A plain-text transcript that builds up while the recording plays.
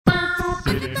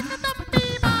Welcome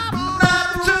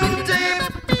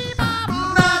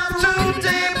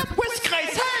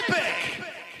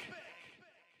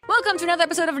to another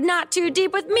episode of Not Too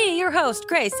Deep with me, your host,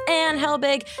 Grace Ann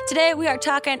Helbig. Today we are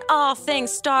talking all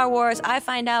things Star Wars. I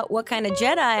find out what kind of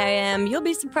Jedi I am. You'll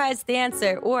be surprised at the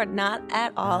answer, or not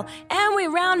at all. And we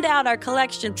round out our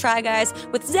collection of Try Guys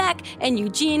with Zach and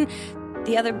Eugene,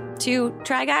 the other two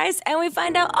Try Guys, and we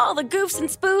find out all the goofs and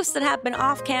spoofs that happen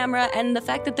off camera, and the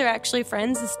fact that they're actually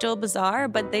friends is still bizarre,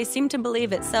 but they seem to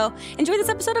believe it. So enjoy this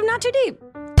episode of Not Too Deep.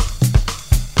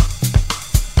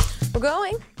 We're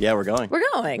going. Yeah, we're going. We're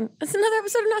going. It's another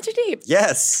episode of Not Too Deep.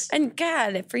 Yes. And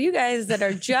God, for you guys that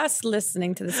are just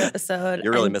listening to this episode,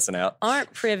 You're really missing out.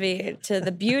 Aren't privy to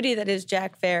the beauty that is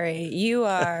Jack Ferry. You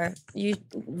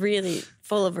really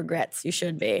full of regrets. You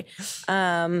should be.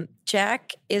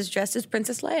 Jack is dressed as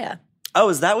Princess Leia. Oh,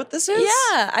 is that what this is?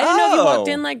 Yeah. I didn't know if you walked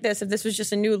in like this, if this was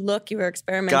just a new look you were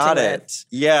experimenting with. Got it.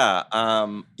 Yeah.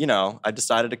 I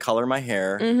decided to color my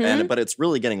hair, but it's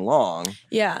really getting long.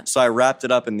 Yeah. So I wrapped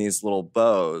it up in these little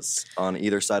bows on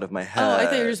either side of my head. Oh, I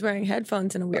thought you were just wearing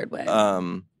headphones in a weird way.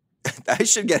 I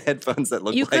should get headphones that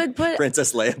look like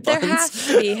Princess Leia buns. There has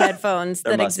to be headphones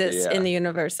that exist be, yeah. in the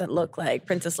universe that look like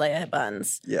Princess Leia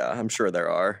buns. Yeah, I'm sure there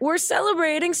are. We're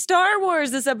celebrating Star Wars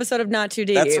this episode of Not Too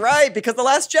Deep. That's right, because The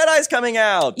Last Jedi's coming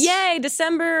out. Yay,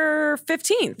 December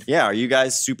 15th. Yeah, are you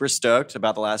guys super stoked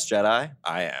about The Last Jedi?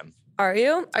 I am. Are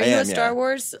you? Are you a Star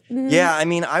Wars? Yeah, I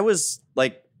mean, I was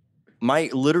like,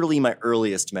 my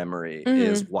earliest memory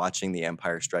is watching The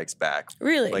Empire Strikes Back.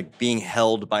 Really? Like being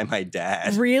held by my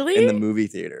dad. Really? In the movie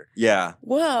theater. Yeah.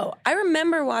 Whoa. I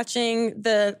remember watching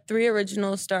the 3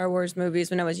 original Star Wars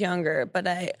movies when I was younger, but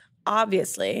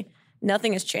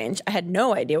nothing has changed. I had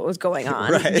no idea what was going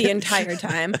on the entire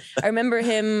time. I remember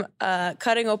him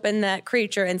cutting open that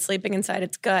creature and sleeping inside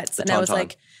its guts. And I was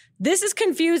like, this is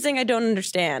confusing. I don't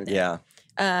understand. Yeah.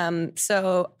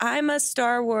 So I'm a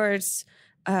Star Wars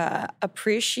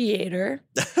appreciator.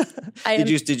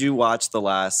 Did you watch the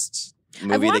last movie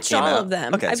that came out? I've watched all of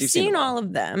them. Okay, I've so seen all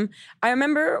of them. I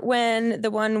remember when the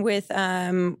one with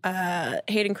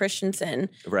Hayden Christensen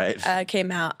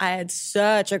came out. I had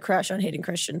such a crush on Hayden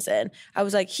Christensen. I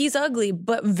was like, he's ugly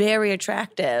but very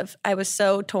attractive. I was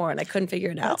so torn. I couldn't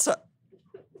figure it out.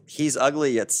 He's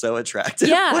ugly yet so attractive.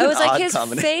 Yeah, I was like, his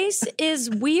face is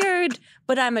weird,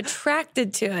 but I'm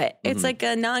attracted to it. It's like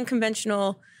a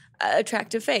non-conventional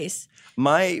attractive face.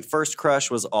 My first crush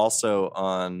was also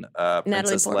on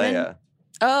Princess Leia.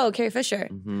 Oh, Carrie Fisher.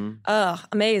 Oh,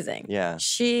 amazing. Yeah,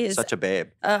 she's such a babe.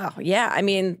 Oh, yeah. I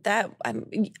mean,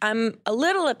 I'm a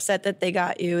little upset that they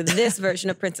got you this version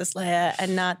of Princess Leia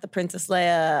and not the Princess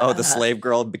Leia. Oh, the slave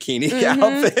girl bikini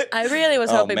outfit. I really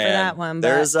was hoping for that one.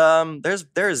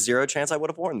 But There's zero chance I would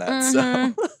have worn that.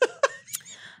 So.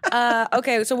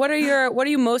 Okay, so what are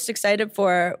you most excited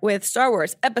for with Star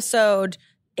Wars Episode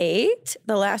 8,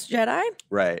 The Last Jedi?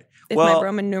 Right. Is my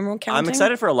Roman numeral counting? I'm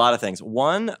excited for a lot of things.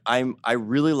 One, I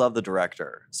really love the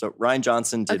director. So Rian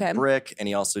Johnson did Brick, and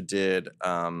he also did,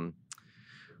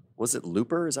 was it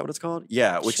Looper? Is that what it's called?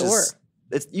 Yeah,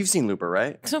 you've seen Looper,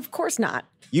 right? So of course not.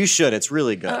 You should. It's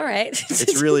really good. All right.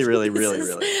 It's really, really, really,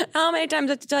 really. How many times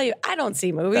do I have to tell you? I don't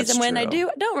see movies, and when I do,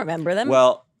 I don't remember them.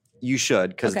 Well, you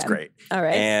should, because it's great. All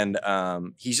right. And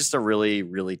he's just a really,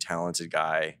 really talented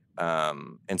guy.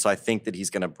 And so I think that he's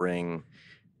going to bring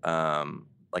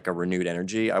like a renewed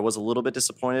energy. I was a little bit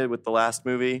disappointed with the last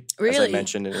movie, as I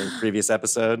mentioned in a previous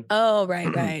episode. Oh,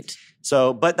 right.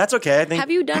 So, but that's okay. I think.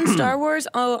 Have you done Star Wars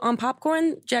on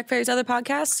Popcorn, Jack Ferry's other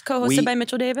podcast, co-hosted by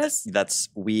Mitchell Davis?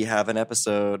 We have an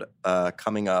episode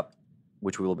coming up,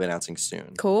 which we will be announcing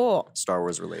soon. Cool. Star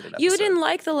Wars related episode. You didn't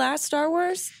like the last Star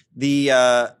Wars? The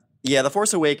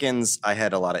Force Awakens, I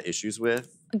had a lot of issues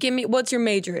with. What's your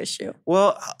major issue?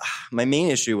 Well, my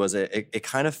main issue was it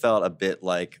kind of felt a bit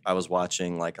like I was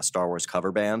watching like a Star Wars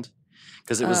cover band,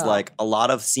 because it was like a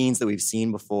lot of scenes that we've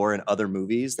seen before in other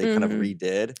movies they kind of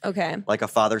redid. Okay. Like a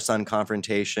father-son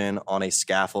confrontation on a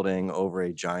scaffolding over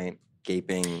a giant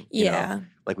gaping, you know,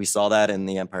 like we saw that in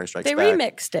The Empire Strikes Back. They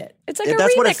remixed it. It's like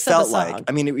that's remix what it felt of the song. like.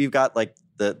 I mean, we've got like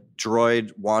the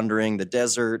droid wandering the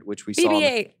desert, which we saw.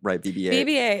 BB-8. Right, BB-8.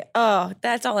 BB-8. Oh,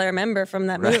 that's all I remember from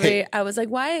that movie. I was like,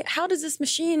 how does this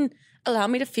machine allow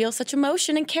me to feel such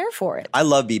emotion and care for it? I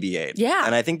love BB-8. Yeah.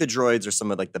 And I think the droids are some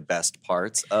of like the best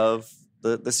parts of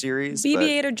the series.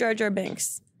 BB-8 or Jar Jar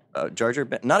Binks? Jar Jar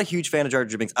Binks. Not a huge fan of Jar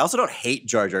Jar Binks. I also don't hate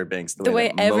Jar Jar Binks the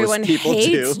way everyone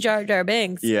hates Jar Jar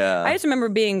Binks. Yeah. I just remember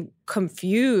being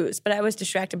confused, but I was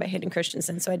distracted by Hayden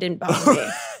Christensen, so it didn't bother me.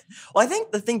 Well, I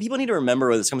think the thing people need to remember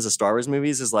when it comes to Star Wars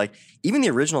movies is like, even the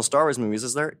original Star Wars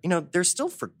movies they're still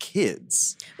for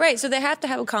kids. Right, so they have to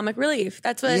have a comic relief.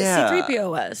 That's what C-3PO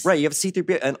was. Right, you have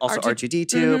C-3PO and also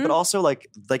R2-D2, but also like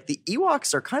the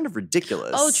Ewoks are kind of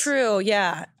ridiculous. Oh, true,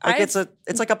 yeah. Like it's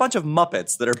like a bunch of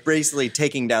Muppets that are basically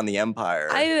taking down the Empire.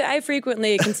 I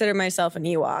frequently consider myself an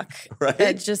Ewok. Right?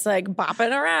 That's just like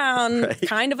bopping around,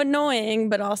 kind of annoying,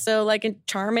 but also like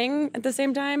charming at the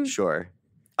same time. Sure.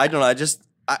 I don't know.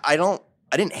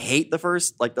 I didn't hate the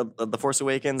first, like the Force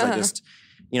Awakens. I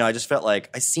just felt like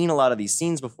I've seen a lot of these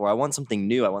scenes before. I want something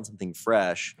new. I want something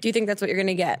fresh. Do you think that's what you're going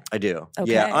to get? I do.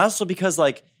 Okay. Yeah. Also because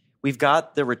like we've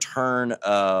got the return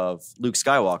of Luke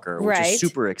Skywalker, which is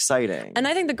super exciting. And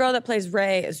I think the girl that plays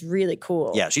Rey is really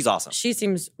cool. Yeah, she's awesome. She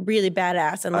seems really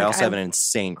badass. And I also have an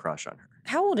insane crush on her.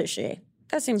 How old is she?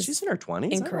 That seems she's in her 20s.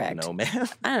 Incorrect. I don't know, man.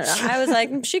 I don't know. I was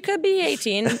like, she could be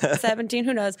 18, 17,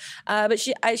 who knows? But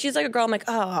she's like a girl. I'm like,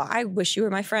 oh, I wish you were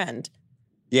my friend.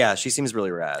 Yeah, she seems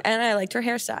really rad. And I liked her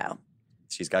hairstyle.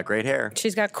 She's got great hair.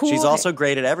 She's got cool She's also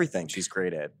great at everything. She's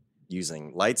great at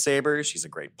using lightsabers. She's a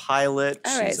great pilot.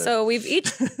 All right, so we've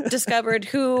each discovered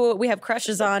who we have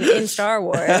crushes on in Star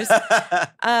Wars.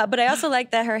 But I also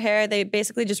like that her hair, they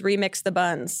basically just remix the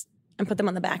buns and put them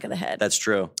on the back of the head. That's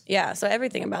true. Yeah, so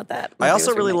everything about that. I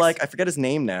also really like, I forget his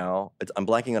name now. I'm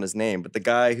blanking on his name, but the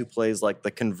guy who plays like the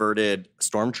converted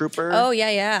stormtrooper. Oh,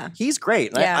 yeah. He's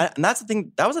great. And, and that's the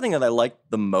thing, that was the thing that I liked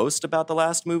the most about the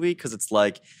last movie, because it's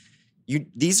like,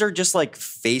 these are just like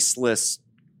faceless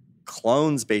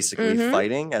clones basically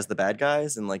fighting as the bad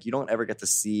guys, and like you don't ever get to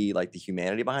see like the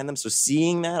humanity behind them. So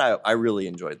seeing that, I really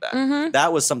enjoyed that.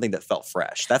 That was something that felt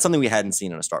fresh. That's something we hadn't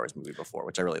seen in a Star Wars movie before,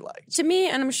 which I really liked. To me,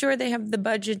 and I'm sure they have the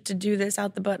budget to do this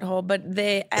out the butthole, but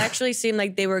they actually seemed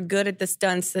like they were good at the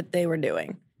stunts that they were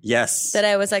doing. Yes. That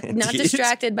I was like not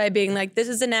distracted by being like, this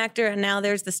is an actor and now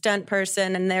there's the stunt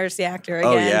person and there's the actor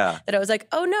again. Oh, yeah. That I was like,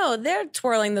 oh no, they're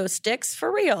twirling those sticks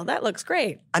for real. That looks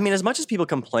great. I mean, as much as people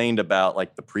complained about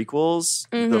like the prequels,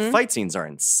 the fight scenes are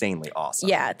insanely awesome.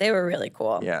 Yeah, they were really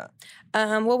cool. Yeah.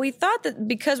 Well, we thought that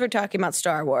because we're talking about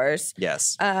Star Wars,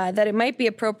 yes, that it might be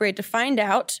appropriate to find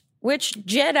out which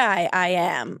Jedi I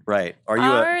am. Right.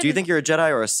 Do you think you're a Jedi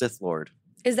or a Sith Lord?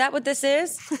 Is that what this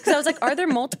is? Because I was like, are there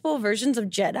multiple versions of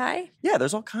Jedi? Yeah,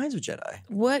 there's all kinds of Jedi.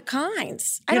 What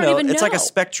kinds? I don't even know. It's like a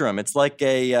spectrum. It's like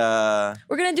a...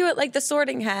 We're going to do it like the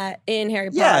Sorting Hat in Harry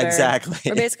Potter. Yeah, exactly.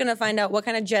 We're basically going to find out what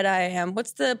kind of Jedi I am.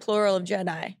 What's the plural of Jedi?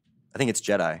 I think it's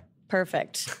Jedi.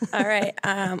 Perfect. All right.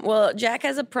 Well, Jack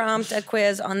has a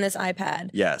quiz on this iPad.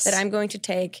 Yes. That I'm going to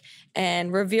take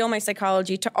and reveal my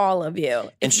psychology to all of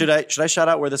you. And should I shout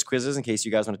out where this quiz is in case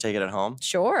you guys want to take it at home?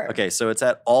 Sure. Okay, so it's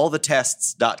at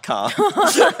allthetests.com.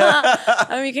 I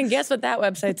mean, you can guess what that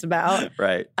website's about.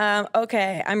 Right.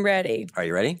 Okay, I'm ready. Are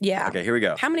you ready? Yeah. Okay, here we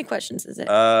go. How many questions is it?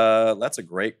 That's a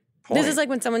great point. This is like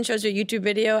when someone shows you a YouTube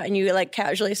video and you like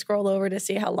casually scroll over to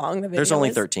see how long the video is. There's only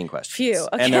 13 questions. Phew,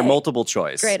 okay. And they're multiple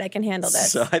choice. Great, I can handle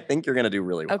this. So I think you're going to do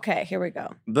really well. Okay, here we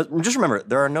go. But just remember,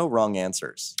 there are no wrong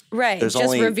answers. Right, There's just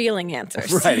only revealing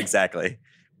answers. Right, exactly.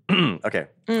 Okay,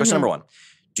 question number 1.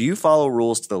 Do you follow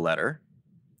rules to the letter?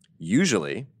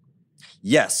 Usually.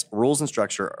 Yes, rules and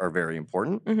structure are very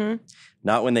important.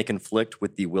 Not when they conflict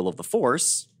with the will of the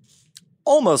Force.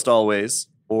 Almost always,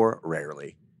 or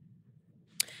rarely.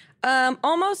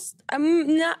 Almost.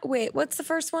 I'm not. Wait, what's the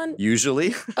first one?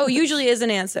 Usually. Oh, usually is an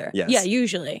answer. Yes. Yeah,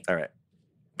 usually. All right.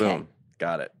 Boom. Okay.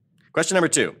 Got it. Question number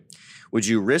 2. Would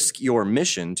you risk your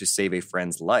mission to save a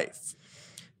friend's life?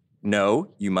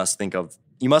 No, you must think in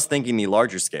the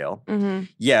larger scale.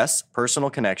 Yes,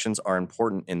 personal connections are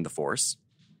important in the Force.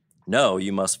 No,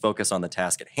 you must focus on the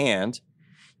task at hand.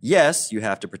 Yes, you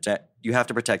have to protect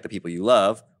the people you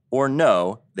love. Or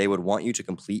no, they would want you to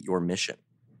complete your mission.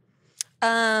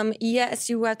 Yes,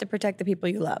 you have to protect the people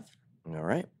you love. All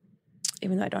right.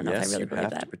 Even though I don't know if I really believe you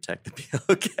have that. to protect the people.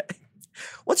 Okay.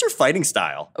 What's your fighting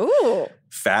style? Ooh.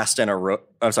 Fast and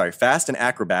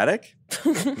acrobatic?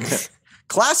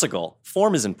 Classical.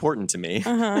 Form is important to me.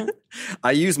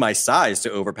 I use my size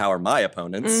to overpower my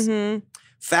opponents.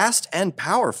 Fast and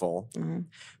powerful.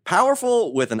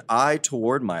 Powerful with an eye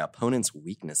toward my opponent's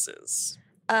weaknesses.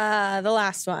 The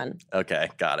last one. Okay,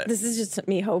 got it. This is just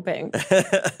me hoping.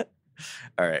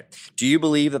 All right. Do you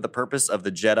believe that the purpose of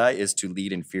the Jedi is to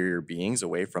lead inferior beings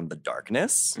away from the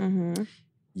darkness?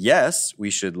 Yes, we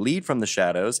should lead from the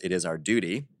shadows. It is our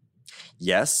duty.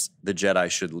 Yes, the Jedi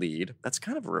should lead. That's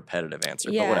kind of a repetitive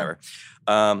answer, but whatever.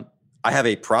 I have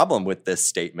a problem with this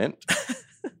statement.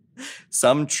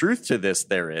 Some truth to this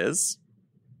there is.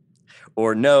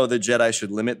 Or no, the Jedi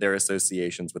should limit their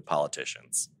associations with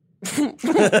politicians.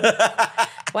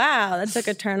 Wow, that took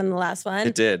a turn on the last one.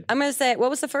 It did. I'm going to say, what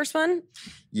was the first one?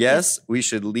 Yes, we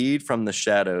should lead from the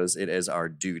shadows. It is our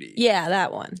duty. Yeah,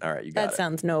 that one. All right, you got it. That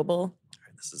sounds noble. All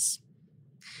right, this is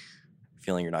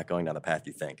feeling you're not going down the path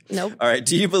you think. Nope. All right,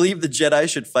 do you believe the Jedi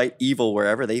should fight evil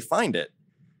wherever they find it?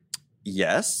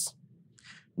 Yes.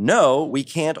 No, we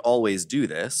can't always do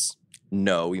this.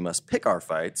 No, we must pick our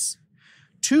fights.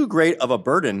 Too great of a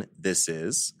burden this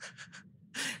is.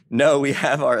 No, we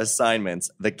have our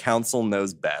assignments. The council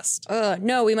knows best.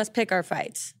 No, we must pick our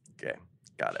fights. Okay,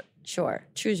 got it. Sure.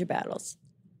 Choose your battles.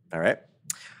 All right.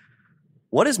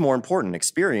 What is more important,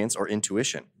 experience or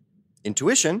intuition?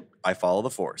 Intuition, I follow the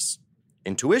Force.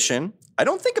 Intuition, I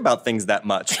don't think about things that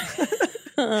much.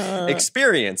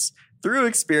 Experience, through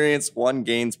experience, one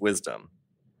gains wisdom.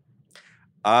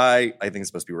 I think it's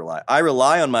supposed to be rely. I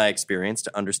rely on my experience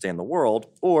to understand the world,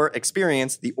 or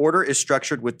experience, the order is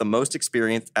structured with the most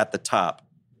experience at the top.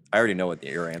 I already know what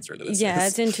your answer to this is. Yeah,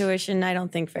 it's intuition. I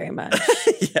don't think very much.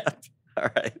 Yeah. All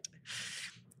right.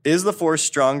 Is the Force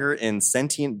stronger in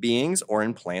sentient beings or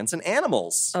in plants and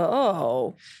animals?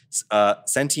 Oh.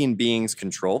 Sentient beings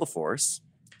control the Force.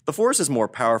 The Force is more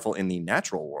powerful in the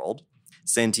natural world.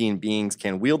 Sentient beings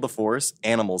can wield the Force.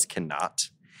 Animals cannot.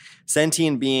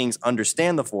 Sentient beings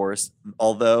understand the Force,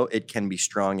 although it can be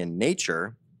strong in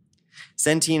nature.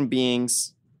 Sentient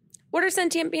beings... What are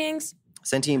sentient beings?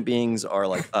 Sentient beings are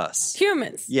like us.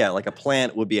 Humans. Yeah, like a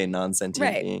plant would be a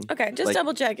non-sentient being. Okay, just Like,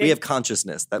 double checking. We have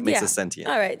consciousness. That makes us sentient.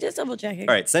 All right, just double checking.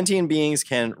 All right, sentient beings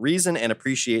can reason and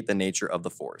appreciate the nature of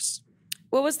the Force.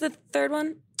 What was the third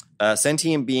one?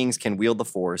 Sentient beings can wield the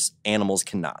Force. Animals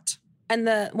cannot. And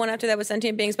the one after that was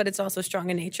sentient beings, but it's also strong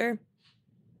in nature?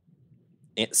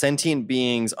 Sentient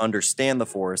beings understand the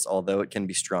Force, although it can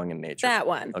be strong in nature. That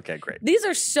one. Okay, great. These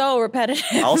are so repetitive.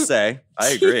 I'll say.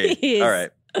 I agree. Jeez. All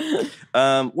right.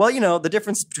 Well, the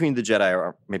difference between the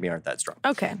Jedi maybe aren't that strong.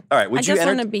 Okay. All right. I just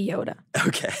want to be Yoda.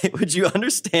 Okay. Would you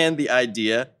understand the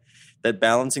idea that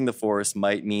balancing the Force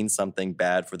might mean something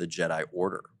bad for the Jedi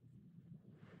Order?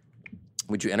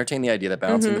 Would you entertain the idea that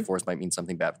balancing the Force might mean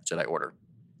something bad for the Jedi Order?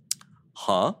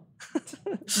 Huh?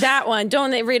 That one.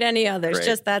 Don't read any others. Great.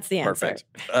 Just that's the answer. Perfect.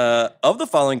 Of the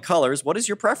following colors, what is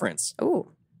your preference?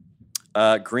 Ooh.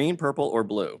 Green, purple, or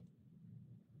blue?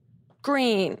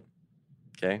 Green.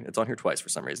 Okay. It's on here twice for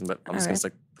some reason, but I'm just going to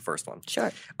stick with the first one.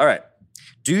 Sure. All right.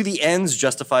 Do the ends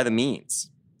justify the means?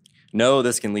 No,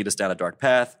 this can lead us down a dark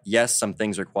path. Yes, some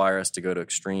things require us to go to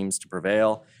extremes to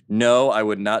prevail. No, I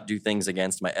would not do things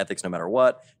against my ethics no matter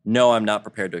what. No, I'm not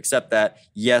prepared to accept that.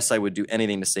 Yes, I would do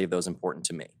anything to save those important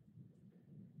to me.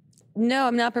 No,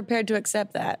 I'm not prepared to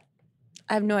accept that.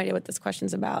 I have no idea what this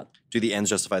question's about. Do the ends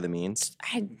justify the means?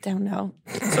 I don't know.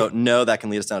 So, no, that can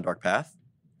lead us down a dark path?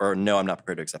 Or no, I'm not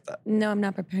prepared to accept that? No, I'm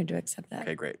not prepared to accept that.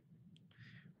 Okay, great.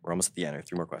 We're almost at the end. I have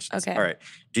 3 more questions. Okay. All right.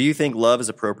 Do you think love is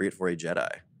appropriate for a Jedi?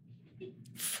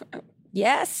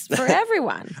 Yes, for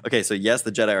everyone. Okay, so yes,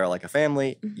 the Jedi are like a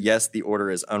family. Yes, the Order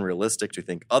is unrealistic to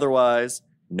think otherwise.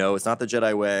 No, it's not the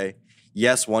Jedi way.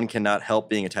 Yes, one cannot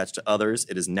help being attached to others.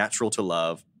 It is natural to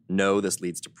love. No, this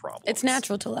leads to problems. It's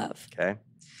natural to love. Okay.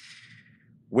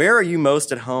 Where are you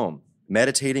most at home?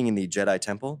 Meditating in the Jedi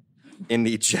Temple? In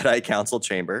the Jedi Council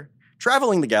Chamber?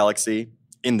 Traveling the galaxy?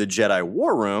 In the Jedi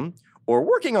War Room? Or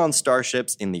working on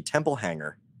starships in the Temple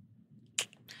Hangar?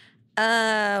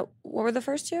 What were the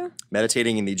first two?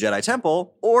 Meditating in the Jedi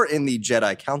Temple or in the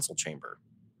Jedi Council Chamber?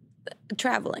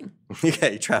 Traveling.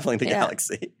 Okay, traveling the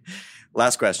galaxy.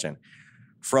 Last question.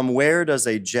 From where does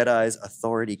a Jedi's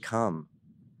authority come?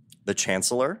 The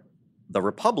Chancellor, the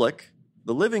Republic,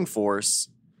 the Living Force,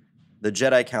 the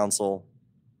Jedi Council,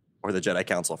 or the Jedi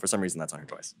Council? For some reason, that's on here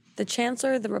twice. The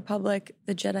Chancellor, the Republic,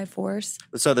 the Jedi Force.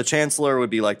 So the Chancellor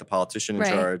would be like the politician in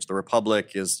Right. charge. The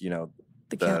Republic is,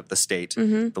 the state.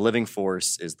 Mhm. The Living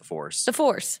Force is the Force. The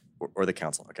Force. Or the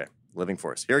Council. Okay, Living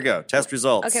Force. Here we go. Test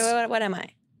results. Okay, what am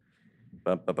I?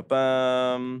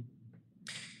 Bum.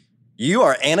 You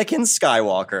are Anakin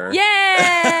Skywalker.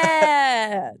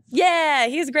 Yeah! Yeah,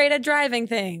 he's great at driving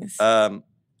things.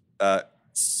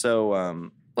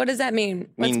 What does that mean?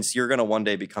 Means you're going to one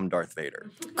day become Darth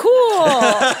Vader. Cool!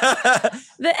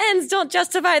 The ends don't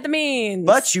justify the means.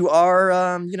 But you are,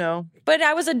 But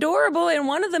I was adorable in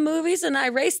one of the movies, and I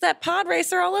raced that pod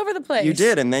racer all over the place. You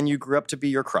did, and then you grew up to be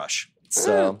your crush.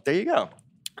 So there you go.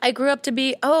 I grew up to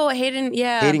be, Hayden,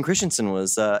 yeah. Hayden Christensen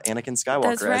was Anakin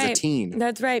Skywalker as a teen.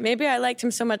 That's right. Maybe I liked him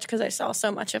so much because I saw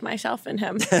so much of myself in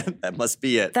him. That must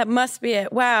be it. That must be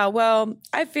it. Wow. Well,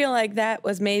 I feel like that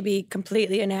was maybe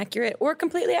completely inaccurate or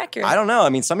completely accurate. I don't know. I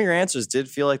mean, some of your answers did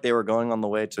feel like they were going on the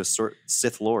way to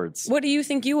Sith Lords. What do you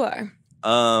think you are?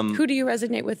 Who do you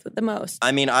resonate with the most?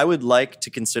 I mean, I would like to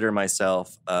consider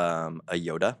myself a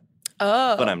Yoda.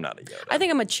 Oh. But I'm not a Yoda. I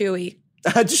think I'm a Chewie.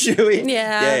 Chewie.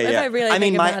 Yeah. If I really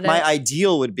think about it. My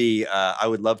ideal would be I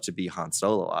would love to be Han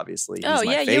Solo, obviously. He's my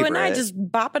favorite. You and I just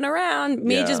bopping around,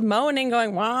 me just moaning,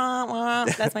 going wah wah.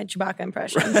 That's my Chewbacca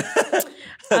impression. Pretty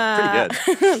good.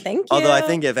 Thank you. Although I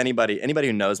think if anybody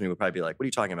who knows me would probably be like, "What are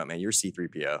you talking about, man? You're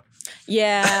C-3PO."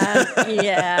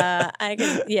 Yeah, I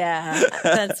can. Yeah,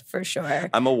 that's for sure.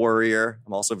 I'm a warrior.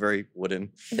 I'm also very wooden.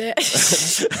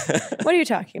 What are you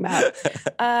talking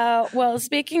about? Well,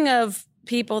 speaking of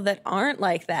people that aren't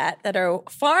like that are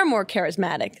far more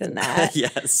charismatic than that.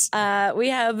 Yes. We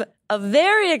have a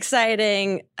very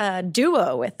exciting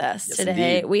duo with us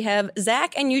today. Indeed. We have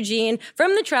Zach and Eugene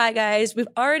from the Try Guys. We've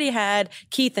already had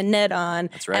Keith and Ned on.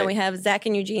 That's right. And we have Zach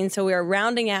and Eugene. So we are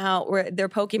rounding out. They're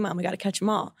Pokemon. We got to catch them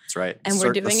all. That's right. And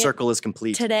we're doing the circle is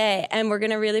complete today. And we're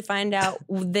going to really find out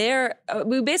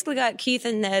we basically got Keith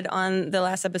and Ned on the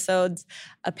last episode's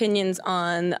opinions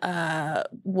on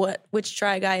which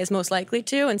Try Guy is most likely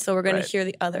to. And so we're going to hear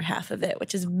the other half of it,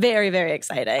 which is very, very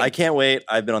exciting. I can't wait.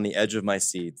 I've been on the edge of my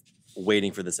seat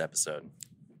waiting for this episode.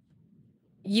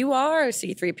 You are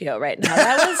C-3PO right now.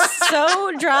 That was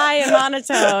so dry and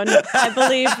monotone. I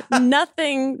believe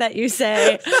nothing that you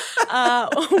say.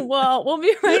 Well, we'll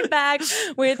be right back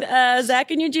with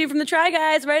Zach and Eugene from the Try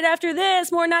Guys right after this.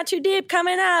 More Not Too Deep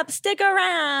coming up. Stick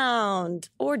around.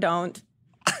 Or don't.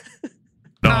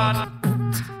 Not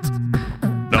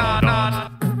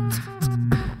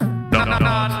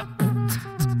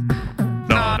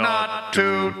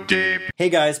too deep. Hey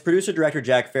guys, producer director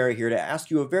Jack Ferry here to ask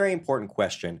you a very important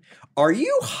question. Are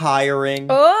you hiring?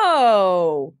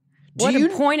 Oh, what a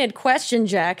pointed question,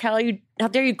 Jack. How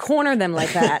dare you corner them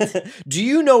like that? Do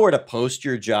you know where to post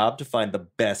your job to find the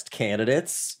best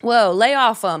candidates? Whoa, lay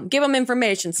off them. Give them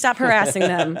information. Stop harassing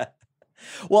them.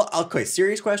 Well, okay,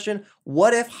 serious question.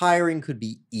 What if hiring could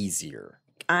be easier?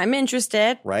 I'm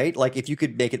interested. Right? Like if you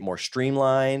could make it more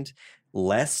streamlined,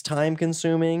 less time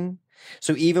consuming.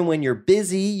 So even when you're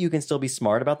busy, you can still be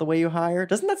smart about the way you hire.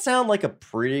 Doesn't that sound like a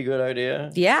pretty good idea?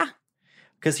 Yeah.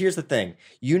 Because here's the thing.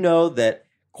 You know that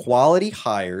quality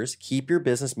hires keep your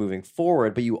business moving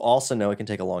forward, but you also know it can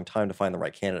take a long time to find the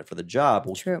right candidate for the job.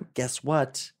 Well, true. Guess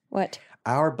what? What?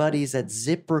 Our buddies at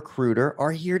ZipRecruiter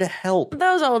are here to help.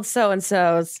 Those old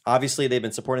so-and-sos. Obviously, they've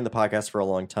been supporting the podcast for a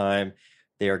long time.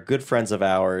 They are good friends of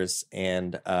ours.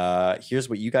 And here's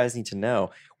what you guys need to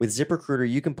know. With ZipRecruiter,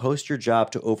 you can post your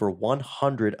job to over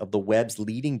 100 of the web's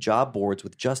leading job boards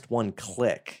with just one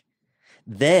click.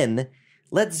 Then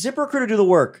let ZipRecruiter do the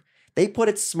work. They put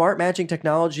its smart matching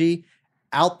technology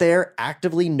out there,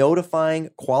 actively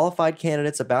notifying qualified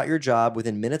candidates about your job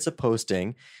within minutes of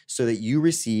posting so that you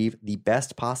receive the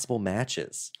best possible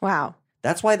matches. Wow.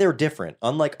 That's why they're different.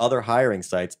 Unlike other hiring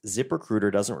sites,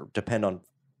 ZipRecruiter doesn't depend on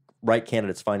right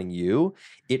candidates finding you.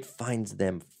 It finds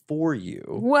them for you.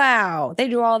 Wow. They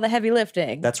do all the heavy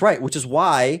lifting. That's right, which is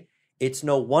why it's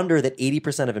no wonder that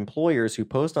 80% of employers who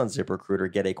post on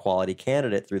ZipRecruiter get a quality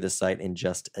candidate through the site in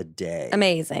just a day.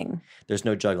 Amazing. There's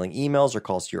no juggling emails or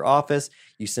calls to your office.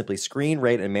 You simply screen,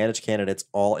 rate, and manage candidates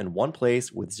all in one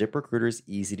place with ZipRecruiter's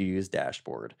easy-to-use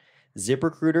dashboard.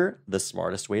 ZipRecruiter, the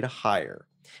smartest way to hire.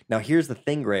 Now, here's the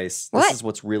thing, Grace. This is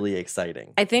what's really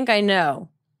exciting. I think I know.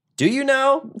 Do you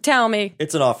know? Tell me.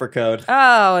 It's an offer code.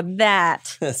 Oh, that.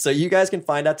 So you guys can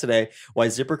find out today why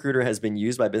ZipRecruiter has been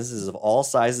used by businesses of all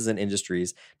sizes and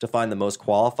industries to find the most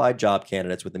qualified job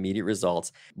candidates with immediate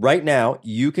results. Right now,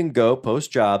 you can go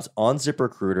post jobs on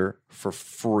ZipRecruiter for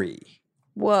free.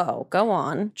 Whoa, go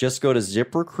on. Just go to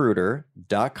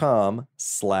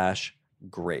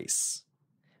ZipRecruiter.com/Grace.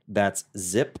 That's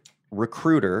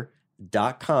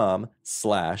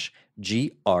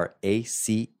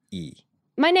ZipRecruiter.com/GRACE.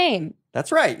 My name. That's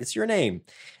right. It's your name.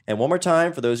 And one more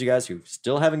time, for those of you guys who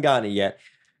still haven't gotten it yet,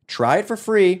 try it for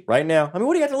free right now. I mean,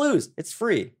 what do you got to lose? It's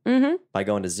free by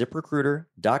going to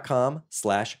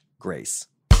ZipRecruiter.com/Grace.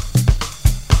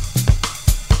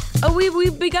 Oh,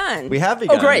 we've begun. We have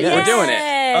begun. Oh, great. Yes. We're doing it.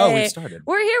 Oh, we started.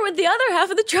 We're here with the other half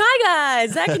of the Try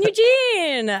Guys, Zach and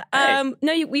Eugene.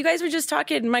 No, you guys were just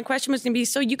talking. My question was going to be,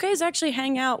 so you guys actually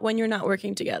hang out when you're not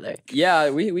working together? Yeah,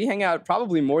 we hang out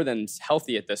probably more than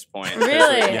healthy at this point.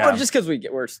 Really? Or just because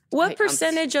we're... What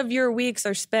percentage of your weeks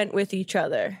are spent with each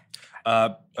other?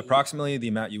 Approximately the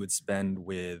amount you would spend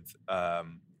with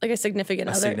Like a significant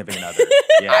A other. significant other.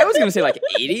 Yeah. I was gonna say like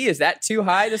 80. Is that too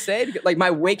high to say? Like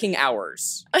my waking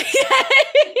hours.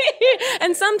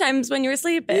 And sometimes when you're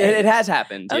sleeping. It has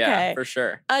happened. Okay. Yeah, for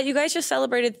sure. You guys just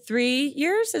celebrated 3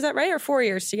 years, is that right? Or 4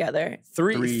 years together?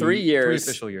 Three Three years.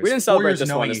 official years. We didn't 4 celebrate years this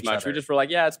one knowing as each much. We other. just were like,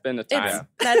 yeah, it's been a time.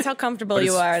 That's how comfortable But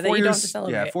you it's are that 4 you don't have years- to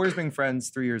celebrate. Yeah, 4 years being friends,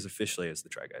 3 years officially as the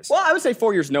Try Guys. Well, I would say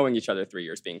 4 years knowing each other, 3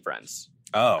 years being friends.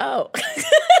 Oh.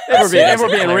 If we're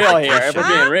being real here, if we're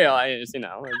being real, I just,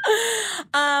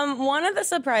 One of the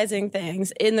surprising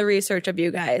things in the research of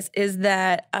you guys is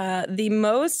that the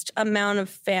most amount of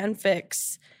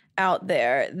fanfics out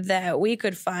there that we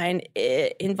could find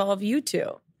involve you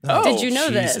two. Oh, did you know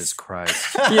Jesus this?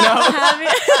 Christ. you know,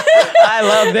 I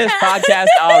love this podcast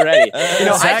already.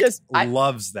 Zach I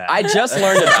loves that. I just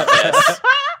learned about this.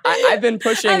 I've been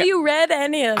pushing. Have you read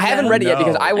any of them? I haven't read it yet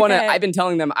because No. I want to. Okay. I've been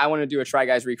telling them I want to do a Try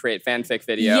Guys Recreate fanfic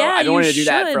video. Yeah, I've been wanting to do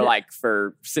that should.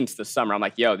 for since the summer. I'm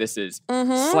like, yo, this is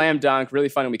Mhm. slam dunk, really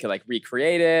fun, and we could like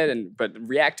recreate it but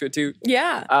react to it too.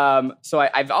 Yeah. So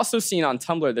I've also seen on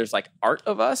Tumblr there's like art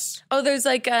of us. Oh, there's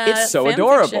like It's so fan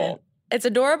adorable. fiction. It's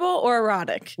adorable or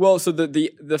erotic? Well, so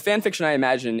the fan fiction I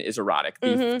imagine is erotic.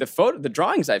 The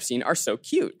drawings I've seen are so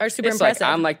cute. Are super it's impressive. Like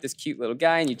I'm like this cute little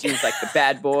guy, and Eugene's like the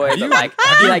bad boy. But like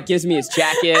he like gives me his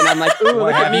jacket, and I'm like, ooh,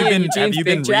 look at have me you and been, Eugene's have you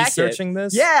big been jacket. researching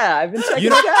this? Yeah, I've been checking You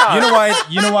know, it out.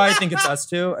 you know why I think it's us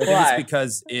two? I think Why? it's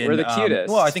because in We're the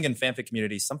cutest. well, I think in fanfic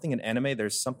community, something in anime,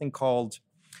 there's something called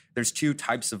there's two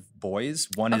types of boys.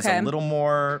 One is Okay. a little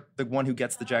more the one who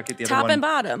gets the jacket, the Top other one and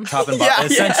bottom. top and bottom. Yeah,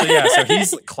 Essentially, yeah. So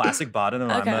he's classic bottom,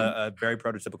 and Okay. I'm a very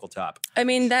prototypical top. I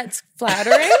mean, that's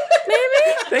flattering,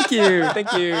 maybe? Thank you.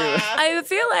 I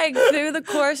feel like through the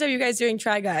course of you guys doing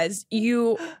Try Guys,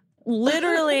 you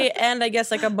literally and I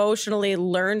guess like emotionally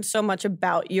learned so much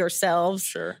about yourselves.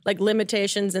 Sure. Like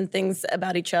limitations and things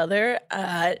about each other.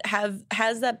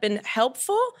 Has that been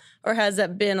helpful or has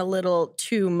that been a little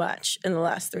too much in the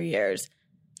last 3 years?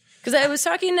 Because I was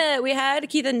talking we had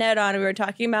Keith and Ned on, and we were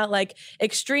talking about like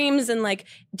extremes and like,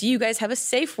 do you guys have a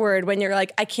safe word when you're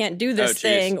like, I can't do this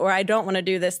thing, or I don't want to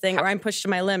do this thing, or I'm pushed to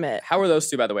my limit? How are those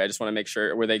two, by the way? I just want to make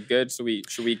sure. Were they good? So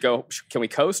should we go? Can we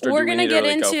coast, or We're do we gonna need to get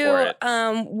really go for it?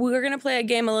 into we're gonna play a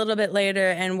game a little bit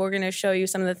later, and we're gonna show you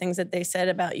some of the things that they said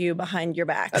about you behind your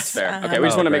backs. That's fair. Okay, we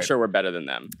just Oh, want to make great. sure we're better than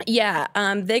them. Yeah,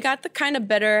 they got the kind of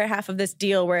better half of this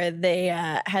deal where they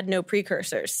had no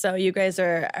precursors, so you guys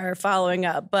are following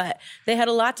up. But they had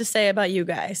a lot to say about you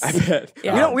guys. I bet.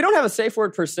 Yeah. We don't have a safe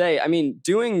word per se. I mean,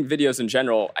 doing videos in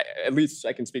general, at least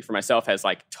I can speak for myself, has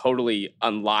like totally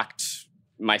unlocked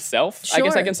myself. I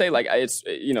guess I Sure. can say like it's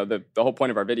the whole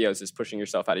point of our videos is pushing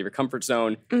yourself out of your comfort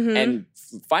zone Mm-hmm. and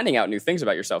finding out new things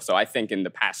about yourself. So I think in the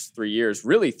past 3 years,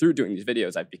 really through doing these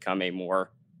videos, I've become a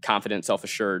more confident,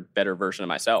 self-assured, better version of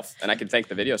myself, and I can thank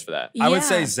the videos for that. I would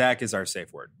say Yeah. Zach is our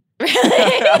safe word.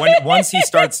 Really? Once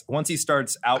he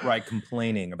starts outright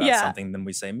complaining about Yeah. something, then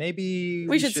we say maybe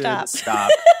We should stop.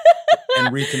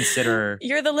 and reconsider.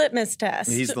 You're the litmus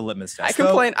test. He's the litmus test.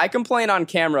 I complain on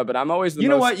camera, but I'm always the You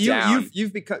know most what? down.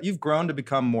 You've grown to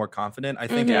become more confident. I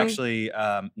think Mhm. actually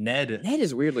Ned. Ned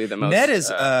is weirdly the most. Ned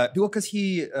is because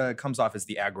he comes off as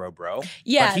the aggro bro.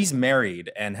 Yeah. but he's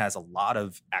married and has a lot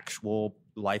of actual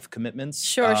life commitments.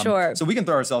 Sure, sure. So we can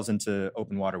throw ourselves into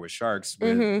open water with sharks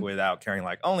Mhm. without caring.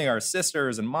 Like only our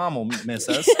sisters and mom will miss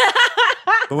us.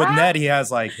 But with Ned, he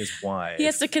has like his wife. He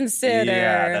has to consider.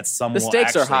 Yeah, that's some The will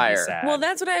stakes are actually be higher. sad. Well,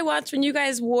 that's what I watched when you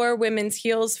guys wore women's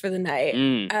heels for the night.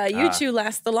 Mm, You two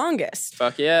last the longest.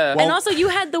 fuck yeah. And also, you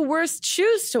had the worst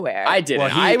shoes to wear. I didn't. Well,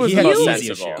 he- I was he the had most the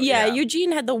easiest sensible. shoe. Yeah, Yeah.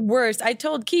 Eugene had the worst. I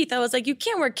told Keith, I was like, you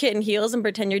can't wear kitten heels and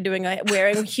pretend you're doing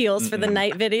wearing heels for the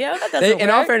night video. That doesn't In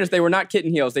all work. fairness, they were not kitten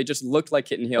heels. They just looked like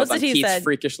kitten heels What's on it he Keith's said?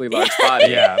 freakishly large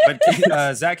body. yeah,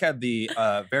 but Zach had the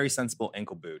very sensible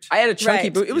ankle boot. I had a chunky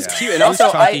Right. boot. It was Yeah. cute. And It was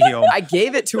also, chunky heel. I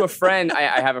gave it to a friend.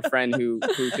 I have a friend who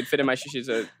could fit in my shoes. She's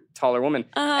a taller woman.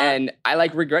 Uh-huh. And I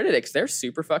like regretted it because they're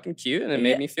super fucking cute and it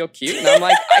made me feel cute. And I'm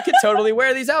like, I could totally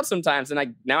wear these out sometimes.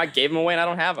 And now I gave them away and I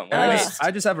don't have them. What a Ugh. waste. I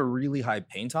just have a really high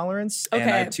pain tolerance, and I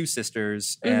Okay. have two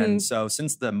sisters, Mhm. and so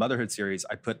since the motherhood series,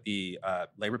 I put the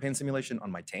labor pain simulation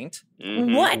on my taint,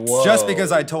 Mhm. What? just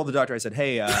because I told the doctor, I said,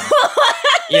 "Hey,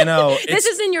 you know, This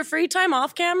is in your free time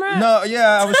off camera? no,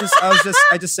 yeah,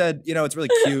 I just said, you know, it's really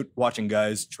cute watching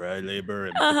guys try labor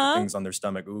and Uh-huh. put things on their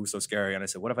stomach. Ooh, so scary." And I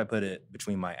said, "What if I put it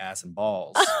between my ass and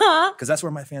balls? Huh? Because that's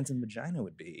where my phantom vagina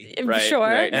would be." Right, Sure.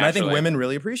 right. And I think Naturally. women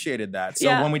really appreciated that. So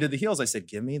Yeah. when we did the heels, I said,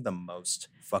 "Give me the most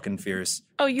fucking fierce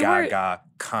Oh, you were. Gaga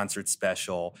concert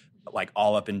special, like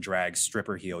all up in drag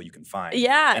stripper heel you can find.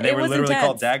 Yeah, and they it were was literally intense.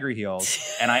 called dagger heels,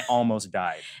 and I almost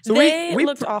died. So they we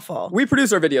looked awful. We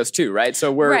produce our videos too, right?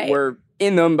 So we're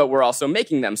in them, but we're also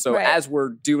making them. So as we're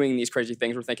doing these crazy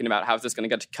things, we're thinking about how's this going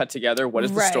to get cut together? What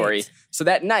is the story? So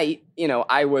that night, you know,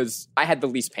 I had the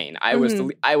least pain. I was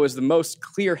the most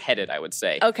clear-headed, I would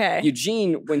say. Okay.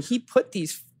 Eugene, when he put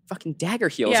these fucking dagger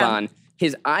heels on,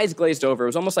 his eyes glazed over. It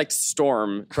was almost like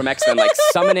Storm from X-Men, like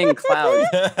summoning clouds,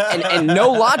 and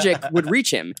no logic would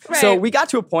reach him. Right. So we got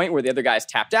to a point where the other guys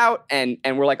tapped out, and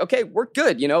we're like, okay, we're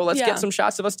good. You know, let's get some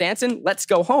shots of us dancing. Let's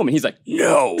go home. And he's like,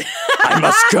 no, I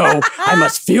must go. I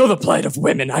must feel the plight of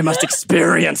women. I must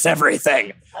experience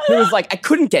everything. It was like I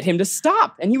couldn't get him to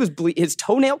stop, and he was his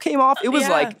toenail came off. It was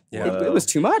it was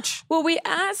too much. Well, we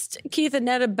asked Keith and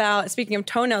Ned about, speaking of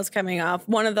toenails coming off,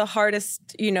 one of the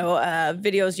hardest,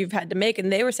 videos you've had to make,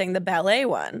 and they were saying the ballet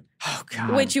one. Oh,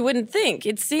 God. Which you wouldn't think.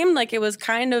 It seemed like it was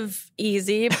kind of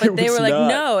easy, but they were like,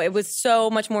 no, it was so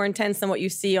much more intense than what you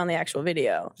see on the actual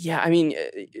video. Yeah, I mean,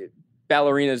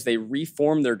 ballerinas, they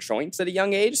reform their joints at a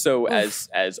young age. So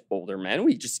as older men,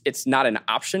 it's not an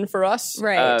option for us.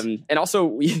 Right. And also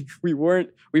we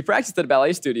practiced at a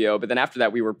ballet studio, but then after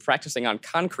that we were practicing on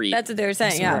concrete. That's what they were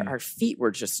saying, so yeah. Our feet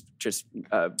were just it's just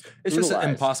brutalized. an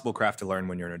impossible craft to learn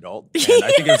when you're an adult. And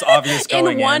I think it was obvious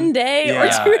going in one day or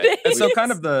 2 days. And so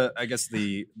kind of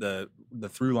the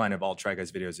through line of all Try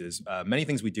Guys videos is many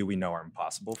things we do we know are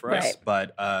impossible for us,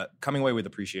 but coming away with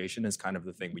appreciation is kind of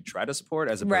the thing we try to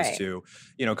support as opposed to,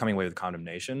 coming away with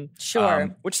condemnation.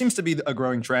 Sure. Which seems to be a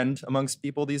growing trend amongst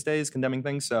people these days, condemning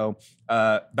things. So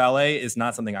ballet is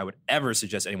not something I would ever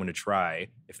suggest anyone to try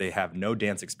if they have no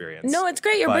dance experience. No, it's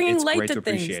great. You're bringing light to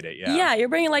things. Appreciate it, yeah, you're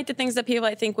bringing light to things that people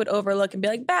I think would overlook and be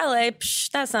like, ballet,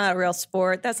 that's not a real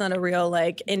sport. That's not a real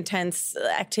like intense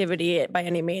activity by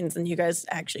any means. And you guys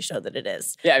actually showed that it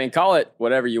is. Yeah, I mean, call it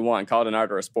whatever you want. Call it an art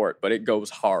or a sport, but it goes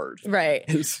hard. Right.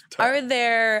 Are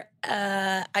there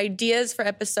ideas for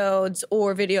episodes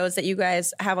or videos that you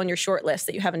guys have on your short list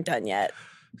that you haven't done yet?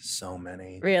 So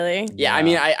many. Really? Yeah, I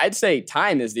mean, I'd say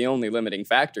time is the only limiting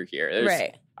factor here.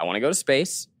 I want to go to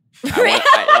space.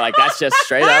 That's just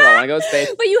straight up. I want to go to space.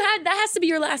 But that has to be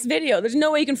your last video. There's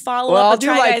no way you can follow up a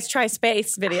Try Guys Try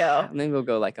Space video. Maybe we'll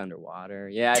go like underwater.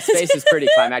 Yeah, space is pretty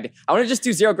climactic. I want to just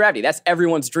do zero gravity. That's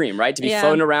everyone's dream, right? To be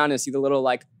floating around and see the little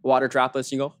like water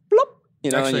droplets. You go bloop.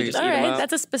 Actually, and you just all eat them right, up.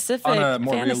 that's a specific on a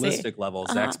more fantasy. realistic level,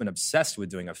 Zach's been obsessed with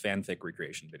doing a fanfic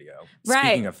recreation video. Right.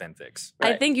 Speaking of fanfics,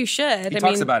 I think you should. He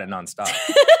talks about it nonstop.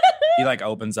 He like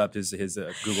opens up his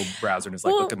Google browser and is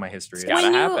like, look at my history.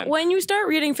 When you start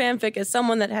reading fanfic as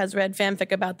someone that has read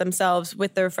fanfic about themselves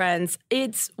with their friends,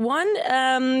 it's one,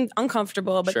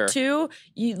 uncomfortable, but two,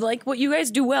 you like what you guys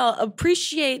do well,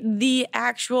 appreciate the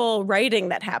actual writing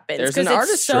that happens. There's an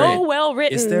artistry. It's so well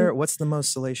written. What's the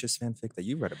most salacious fanfic that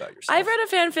you read about yourself? I've read a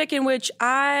fanfic in which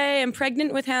I am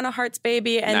pregnant with Hannah Hart's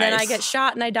baby and then I get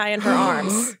shot and I die in her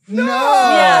arms. No!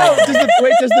 Yeah.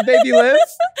 Does the baby live?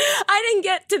 I didn't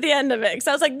get to the end of it because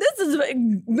I was like,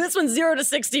 this one's 0 to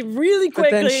 60 really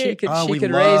quickly. But then she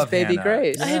could raise baby Hannah.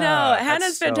 Grace. I know.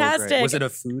 Hannah's fantastic. Great. Was it a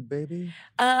food baby?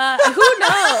 Who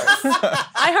knows?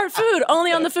 I Heart Food,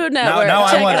 only on the Food Network. Now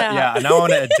Check I want it out. now I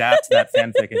want to adapt that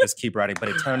fanfic and just keep writing, but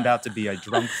it turned out to be a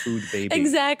drunk food baby.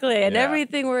 Exactly, and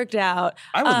everything worked out.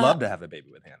 I would love to have a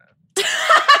baby with Hannah.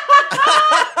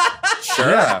 Sure.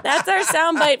 Yeah. That's our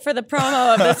soundbite for the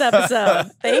promo of this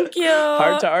episode. Thank you.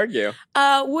 Hard to argue.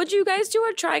 Would you guys do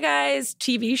a Try Guys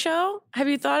TV show? Have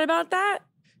you thought about that?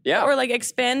 Yeah. Or like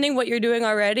expanding what you're doing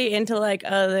already into like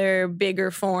other bigger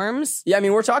forms? Yeah, I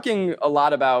mean, we're talking a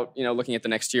lot about, looking at the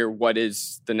next year, what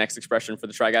is the next expression for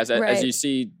the Try Guys? As you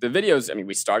see the videos, I mean,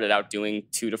 we started out doing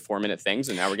 2 to 4 minute things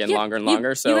and now we're getting longer and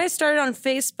longer. So you guys started on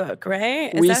Facebook,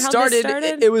 right? Is that how this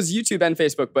started? It was YouTube and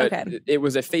Facebook, but it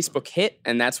was a Facebook hit.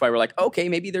 And that's why we're like, okay,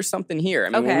 maybe there's something here. I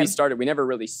mean, when we started, we never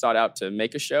really sought out to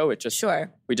make a show. It just,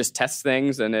 we just test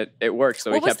things and it worked.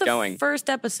 So we kept going. What was the first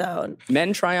episode?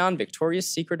 Men try on Victoria's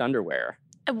Secret underwear.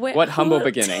 What humble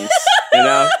beginnings,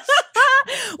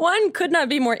 One, could not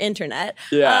be more internet.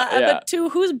 But two,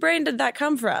 whose brain did that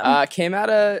come from? Came out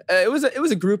of it was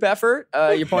a group effort.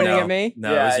 You're pointing at me.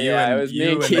 No, it was you and it was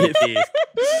you me and Keith.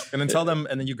 And then tell them,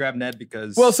 and then you grab Ned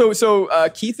because so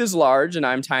Keith is large and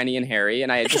I'm tiny and hairy,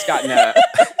 and I had just gotten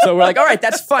so we're like, all right,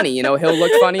 that's funny. He'll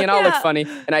look funny and I'll look funny.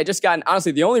 And I just gotten,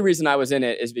 honestly, the only reason I was in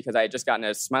it is because I had just gotten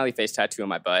a smiley face tattoo on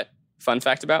my butt. Fun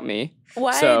fact about me.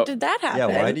 Why did that happen?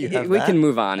 Yeah, why do you have We that? can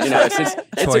move on.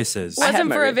 choices.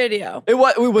 Wasn't for a video. It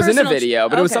was in a Personal video,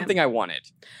 but it was okay. something I wanted.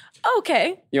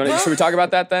 Okay. Should we talk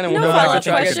about that then? And we'll go back to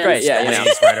questions. Great. Yeah,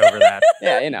 right over that.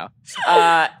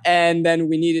 Yeah, and then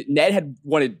Ned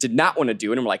did not want to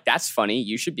do it, and we're like, that's funny.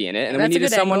 You should be in it. And then we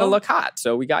needed someone to look hot,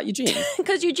 so we got Eugene.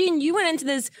 Because Eugene, you went into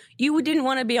this, you didn't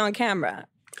want to be on camera.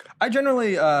 I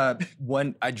generally,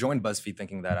 when I joined BuzzFeed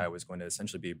thinking that I was going to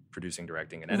essentially be producing,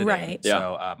 directing, and editing. Right.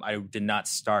 So I did not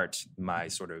start my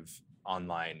sort of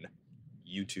online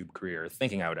YouTube career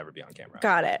thinking I would ever be on camera.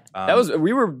 Got it.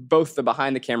 We were both the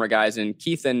behind the camera guys, and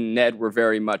Keith and Ned were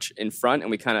very much in front, and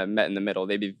we kind of met in the middle.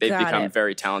 They've become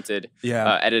very talented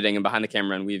editing and behind the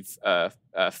camera, and we've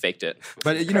faked it.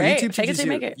 But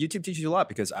YouTube teaches you a lot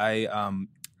because I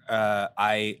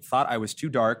thought I was too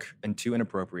dark and too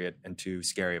inappropriate and too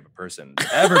scary of a person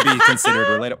to ever be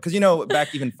considered relatable. Because,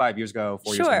 back even 5 years ago,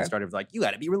 4 years ago, I started like, you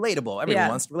got to be relatable. Everyone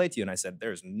wants to relate to you. And I said,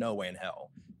 there's no way in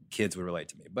hell kids would relate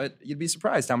to me. But you'd be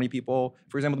surprised how many people,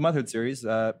 for example, the Motherhood series,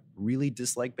 really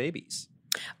dislike babies.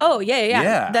 Oh,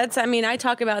 yeah. That's, I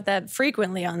talk about that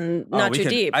frequently on Not Too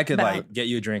Deep. I could get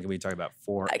you a drink and we talk about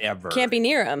forever. I can't be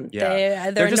near them.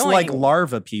 Yeah. They're just annoying. like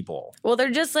larva people. Well,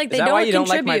 they're just like, they don't contribute. Is that why you don't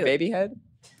like my baby head?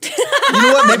 You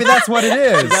know what? Maybe that's what it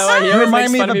is. You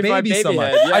remind me of a baby so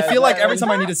much. Yeah, I feel like every time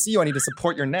I need to see you, I need to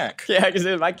support your neck. Yeah, because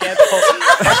I can't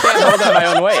hold at my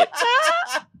own weight.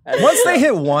 Once they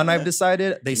hit one, I've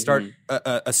decided, they start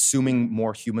assuming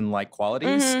more human-like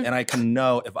qualities, and I can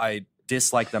know if I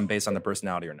dislike them based on the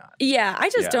personality or not. Yeah, I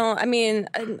just don't.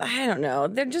 I don't know.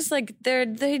 They're just like,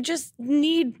 they just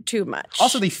need too much.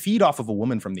 Also, they feed off of a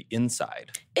woman from the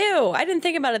inside. Ew, I didn't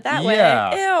think about it that way.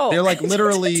 Ew. They're like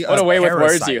literally what a way with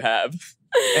words you have.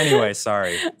 Anyway,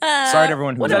 sorry. Sorry to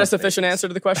everyone who was that a sufficient answer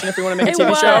to the question if you want to make a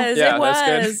TV show? Yeah,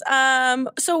 that's good.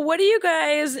 So what do you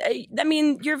guys,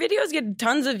 your videos get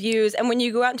tons of views, and when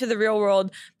you go out into the real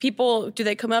world, people, do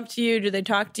they come up to you? Do they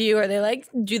talk to you? Are they like,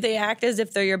 do they act as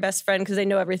if they're your best friend because they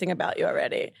know everything about you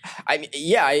already? I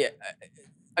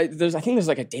think there's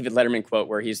like a David Letterman quote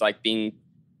where he's like being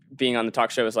on the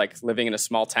talk show is like living in a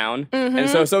small town. And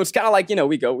so it's kind of like,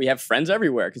 we have friends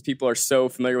everywhere because people are so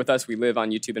familiar with us. We live on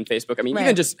YouTube and Facebook.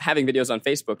 Even just having videos on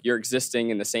Facebook, you're existing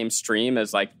in the same stream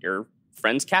as like your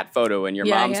friend's cat photo and your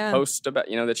mom's post about,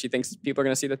 that she thinks people are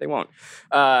going to see that they won't.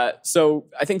 So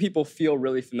I think people feel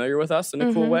really familiar with us in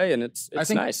a cool way, and it's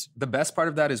nice. The best part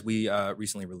of that is we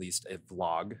recently released a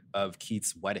vlog of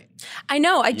Keith's wedding. I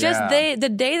know. The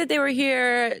day that they were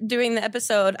here doing the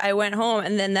episode, I went home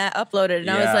and then that uploaded, and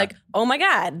I was like, oh my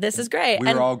God, this is great.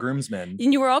 We were all groomsmen.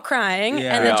 And you were all crying,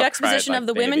 and the juxtaposition of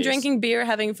the women babies. Drinking beer,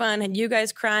 having fun, and you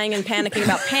guys crying and panicking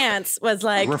about pants was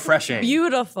like refreshing,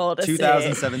 beautiful to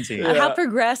 2017. see. How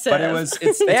progressive. But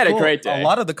they had cool. a great day. A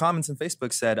lot of the comments on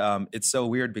Facebook said, it's so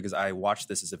weird because I watched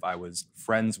this as if I was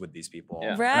friends with these people.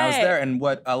 Yeah. Right. And I was there, and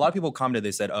what a lot of people commented,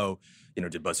 they said, oh,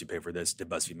 did BuzzFeed pay for this? Did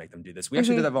BuzzFeed make them do this? We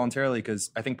actually did that voluntarily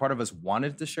because I think part of us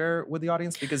wanted to share with the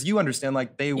audience because you understand,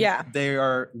 like, they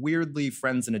are weirdly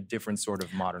friends in a different sort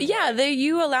of modern way.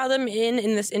 You allow them in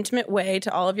this intimate way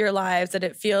to all of your lives that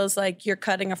it feels like you're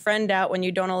cutting a friend out when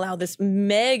you don't allow this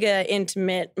mega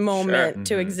intimate moment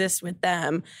to exist with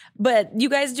them. But you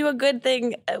guys do a good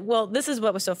thing. Well, this is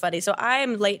what was so funny. So I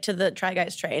am late to the Try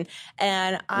Guys train,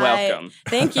 and welcome.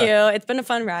 Thank you. It's been a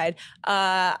fun ride.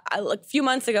 A few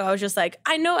months ago, I was just like,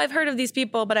 I know I've heard of these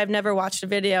people, but I've never watched a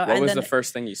video. What was the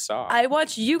first thing you saw? I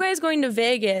watched you guys going to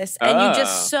Vegas, and you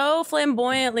just so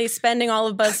flamboyantly spending all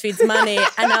of BuzzFeed's money.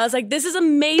 And I was like, this is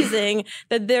amazing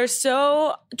that they're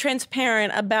so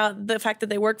transparent about the fact that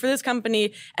they work for this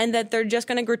company and that they're just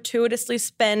going to gratuitously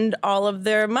spend all of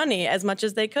their money as much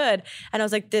as they could. And I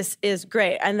was like, this is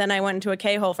great. And then I went into a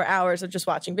K-hole for hours of just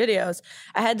watching videos.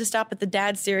 I had to stop at the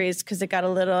dad series because it got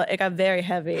very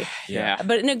heavy. Yeah.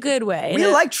 But in a good way. We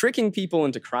like tricking people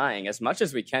into crying as much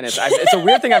as we can. It's a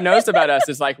weird thing I've noticed about us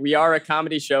is like we are a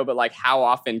comedy show, but like how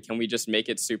often can we just make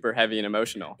it super heavy and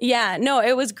emotional? Yeah, no,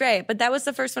 it was great. But that was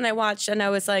the first one I watched, and I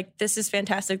was like, this is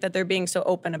fantastic that they're being so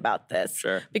open about this.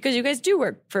 Sure. Because you guys do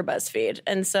work for BuzzFeed.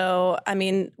 And so,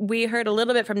 we heard a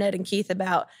little bit from Ned and Keith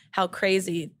about how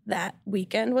crazy that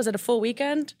weekend. Was it a full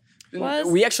weekend?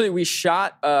 We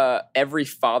shot every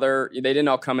father. They didn't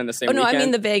all come in the same weekend. I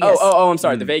mean the Vegas. I'm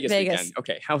sorry, the Vegas weekend.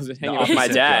 Okay, how was it hanging with my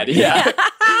dad? Yeah.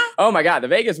 Oh my God, the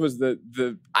Vegas was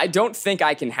the. I don't think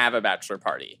I can have a bachelor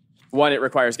party. One, it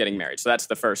requires getting married, so that's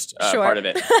the first part of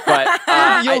it.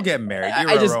 But you'll get married.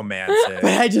 You're a romantic.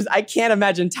 But I can't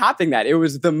imagine topping that. It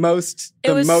was the most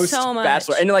so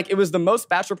bachelor, and like it was the most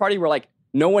bachelor party where like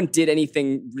no one did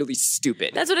anything really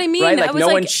stupid. That's what I mean. Right? Like no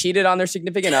one cheated on their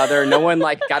significant other. No one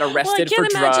like got arrested for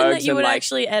drugs. I can't imagine that you would like,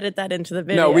 actually edit that into the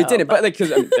video. No, we didn't. But like,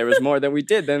 because there was more than we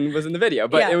did than was in the video.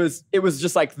 But it was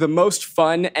just like the most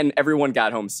fun, and everyone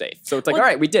got home safe. So it's like, all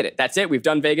right, we did it. That's it. We've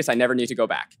done Vegas. I never need to go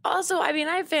back. Also, I mean,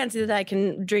 I fancy that I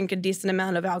can drink a decent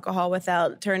amount of alcohol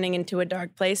without turning into a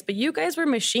dark place. But you guys were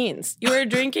machines. You were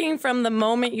drinking from the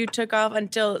moment you took off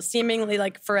until seemingly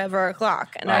like forever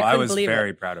o'clock. And I was believe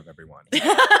very proud of everyone.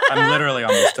 I'm literally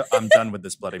I'm done with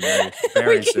this Bloody Mary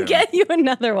very we can soon. Get you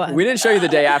another one. We didn't show you the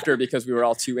day after because we were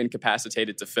all too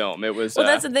incapacitated to film. It was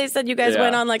that's what they said. You guys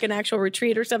went on like an actual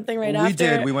retreat or something after. We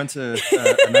did. We went to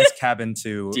a nice cabin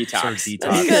to detox. Sort of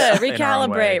detox. That's good.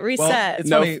 Recalibrate. Reset.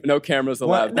 Well, no cameras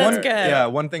allowed. That's good. Yeah,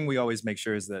 one thing we always make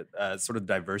sure is that sort of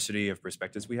diversity of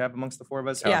perspectives we have amongst the four of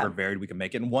us, however varied we can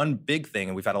make it. And one big thing,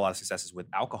 and we've had a lot of successes with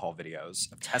alcohol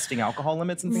videos of testing alcohol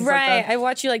limits and things like that. Right. I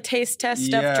watch you like taste test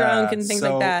stuff drunk and things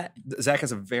like that. Zach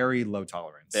has a very low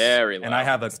tolerance. Very low. And I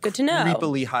have a good to know.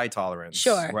 creepily high tolerance.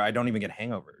 Sure. Where I don't even get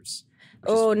hangovers.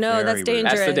 Oh no, that's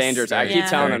dangerous. That's the dangerous. I keep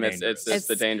telling them it's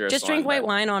the dangerous. Just drink white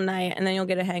wine all night, and then you'll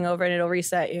get a hangover, and it'll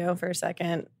reset you for a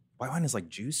second. White wine is like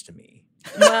juice to me.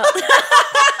 Well,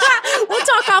 we'll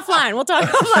talk offline.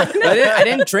 I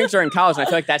didn't drink during college, and I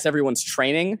feel like that's everyone's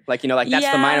training. Like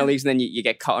that's the minor leagues, and then you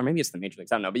get called, or maybe it's the major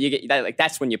leagues. I don't know, but you get that, like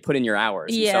that's when you put in your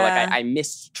hours. Yeah. And so I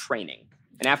missed training.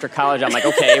 And after college, I'm like,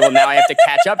 okay, well now I have to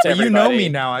catch up to everybody. You know me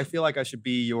now. I feel like I should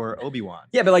be your Obi-Wan.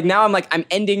 Yeah, but like now I'm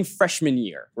ending freshman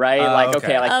year, right?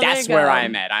 Okay, that's where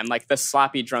I'm at. I'm like the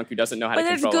sloppy drunk who doesn't know how to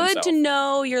control himself. But it's good to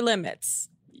know your limits.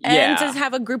 And to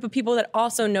have a group of people that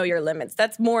also know your limits.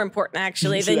 That's more important,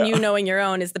 actually, than you knowing your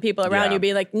own, is the people around you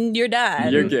being like, you're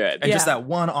done. You're good. And just that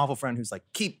one awful friend who's like,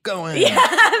 keep going. Yeah,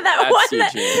 That's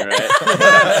Eugene,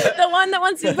 right? The one that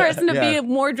wants the person to be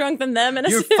more drunk than them.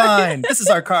 You're fine. This is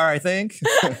our car, I think.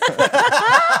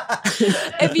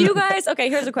 If you guys,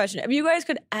 here's a question. If you guys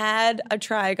could add a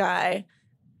Try Guy,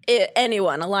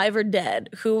 anyone, alive or dead,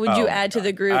 who would you add to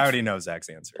the group? I already know Zach's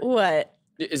answer. What?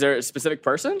 Is there a specific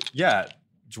person? Yeah.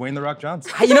 Dwayne The Rock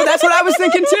Johnson. That's what I was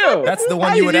thinking too. That's the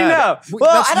one you would add.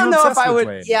 Well, I don't know if I would.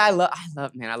 Dwayne. Yeah, I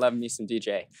love me some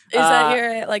DJ. Is that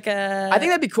your like a? I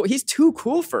think that'd be cool. He's too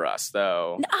cool for us,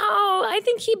 though. No, I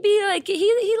think he'd be like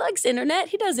he likes internet.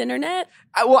 He does internet.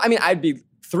 I'd be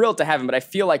thrilled to have him, but I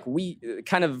feel like we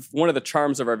kind of one of the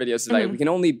charms of our videos is like we can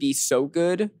only be so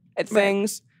good at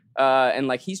things. And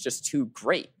like he's just too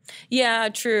great. Yeah,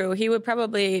 true. He would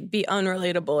probably be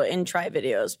unrelatable in Try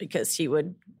videos because he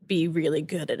would be really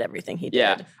good at everything he did.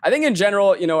 Yeah, I think in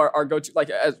general, our go-to, like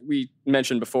as we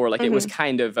mentioned before, like it was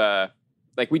kind of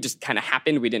like we just kind of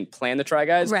happened. We didn't plan the Try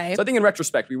Guys. Right. So I think in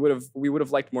retrospect, we would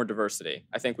have liked more diversity.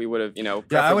 I think we would have,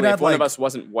 I would if one of us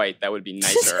wasn't white, that would be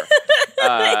nicer.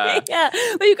 Yeah,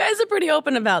 but you guys are pretty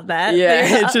open about that.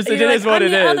 Yeah, it is what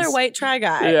it is. I'm the other white Try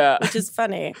Guy, which is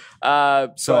funny.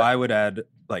 So I would add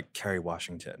like Kerry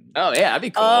Washington. Oh yeah, that'd be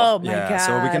cool. Oh my god!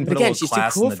 So we can put a little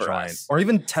class in the joint, or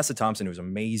even Tessa Thompson, who was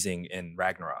amazing in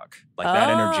Ragnarok. Like that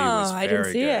energy was very good. I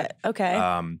didn't see it.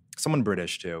 Okay. Someone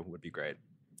British too would be great.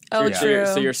 Oh, true.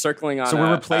 So you're circling on. So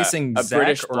we're replacing a Zach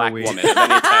British or black we... woman of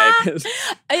any type.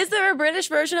 Is there a British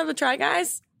version of the Try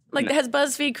Guys? Like, has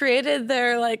BuzzFeed created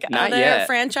their Not other yet.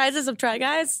 franchises of Try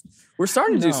Guys? We're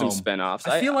starting to do some spinoffs.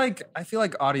 I feel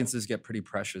like audiences get pretty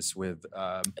precious with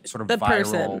sort of the viral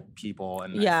person. people,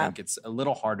 and I think it's a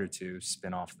little harder to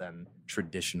spin off than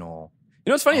traditional. You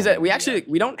know what's funny is that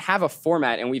we don't have a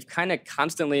format, and we've kind of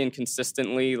constantly and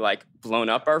consistently like blown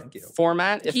up our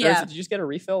format. Did you just get a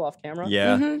refill off camera?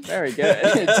 Yeah, very good.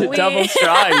 It's a double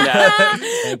strawing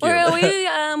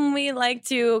now. We like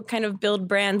to kind of build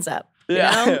brands up. You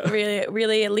know?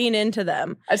 really lean into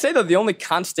them. I'd say though the only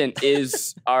constant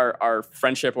is our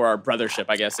friendship or our brothership,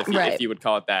 I guess, if you would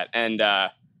call it that. And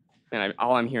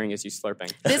all I'm hearing is you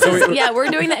slurping. We're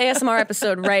doing the ASMR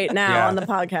episode right now on the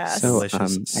podcast. So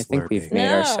I think we've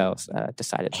made ourselves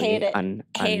decidedly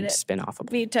unspin-offable.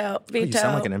 Veto. You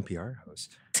sound like an NPR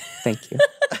host. Thank you.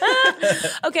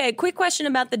 Okay, quick question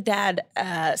about the dad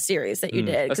series that you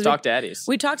did. Let's talk daddies.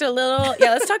 We talked a little,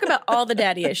 let's talk about all the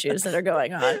daddy issues that are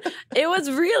going on. It was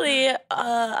really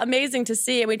amazing to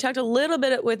see, and we talked a little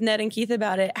bit with Ned and Keith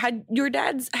about it. Your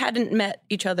dads hadn't met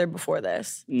each other before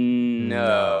this?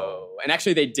 No. And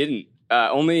actually they didn't.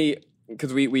 Only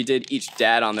because we did each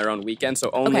dad on their own weekend, so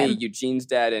only Eugene's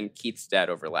dad and Keith's dad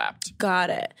overlapped. Got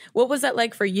it. What was that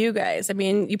like for you guys? I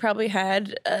mean, you probably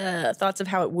had thoughts of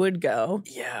how it would go.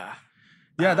 Yeah.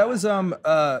 Yeah, that was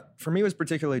for me. It was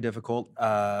particularly difficult.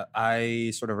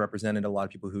 I sort of represented a lot of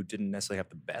people who didn't necessarily have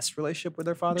the best relationship with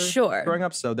their father growing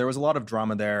up. So there was a lot of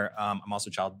drama there. I'm also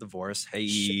child divorce.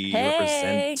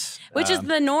 Represent, which is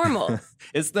the normal.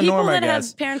 It's the people norm. People that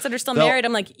have parents that are still married,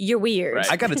 I'm like, you're weird.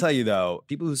 Right. I got to tell you though,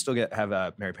 people who still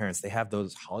have married parents, they have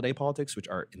those holiday politics which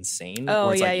are insane. Oh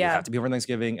where it's yeah, you have to be over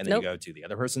Thanksgiving, and then you go to the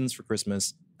other person's for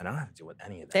Christmas, and I don't have to deal with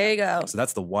any of that. There you go. So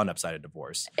that's the one upside of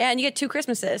divorce. And you get 2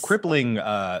 Christmases. Crippling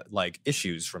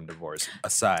issues from divorce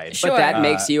aside, but that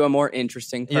makes you a more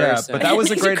interesting person. Yeah, but that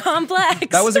was a great complex.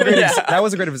 That was a great that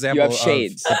was a great example you have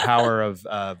shades. of the power of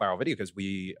viral video, because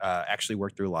we actually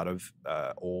worked through a lot of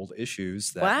old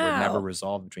issues that were never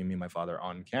resolved between me and my father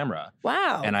on camera.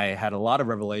 Wow. And I had a lot of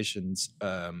revelations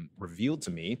revealed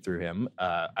to me through him.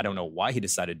 I don't know why he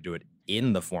decided to do it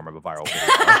in the form of a viral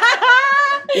video.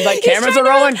 He's like, cameras are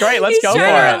rolling? Great, let's go for it.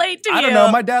 I don't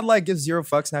know. My dad gives 0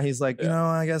 fucks now. He's like,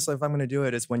 I guess if I'm going to do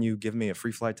it, it's when you give me a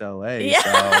free flight to LA. Yeah.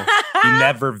 So you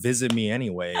never visit me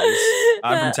anyways.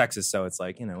 I'm from Texas, so it's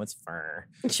like, it's fur.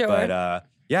 Sure. But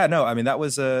that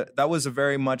was a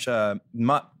very much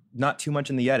not too much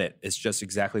in the edit. It's just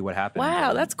exactly what happened.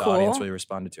 Wow, that's cool. The audience really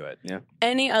responded to it. Yeah.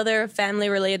 Any other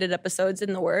family-related episodes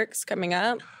in the works coming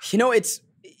up? It's...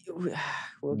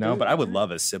 but I would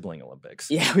love a sibling Olympics.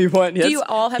 Yeah, we want. Do you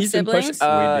all have siblings?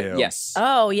 We do. Yes.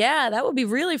 Oh yeah, that would be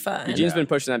really fun. Eugene's been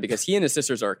pushing that because he and his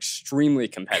sisters are extremely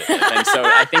competitive, and so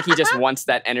I think he just wants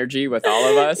that energy with all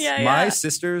of us. Yeah. My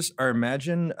sisters are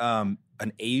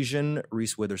an Asian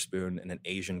Reese Witherspoon and an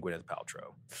Asian Gwyneth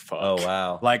Paltrow. Fuck. Oh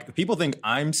wow! Like people think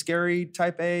I'm scary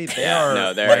type A.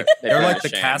 They're like the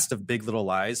cast of Big Little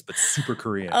Lies, but super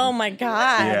Korean. Oh my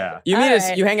god!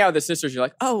 Yeah. You hang out with the sisters. You're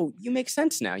like, oh, you make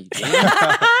sense now, Eugene.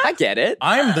 I get it.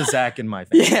 I'm the Zach in my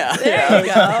family. Yeah. There you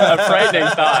go. A frightening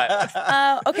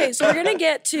thought. Okay, so we're gonna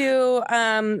get to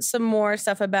some more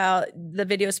stuff about the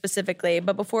video specifically,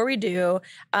 but before we do,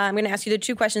 I'm gonna ask you the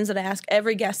 2 questions that I ask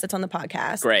every guest that's on the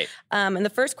podcast. Great. And the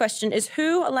first question is,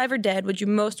 who, alive or dead, would you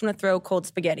most want to throw cold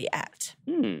spaghetti at?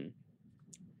 You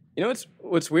know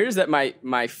what's weird is that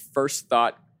my first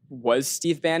thought was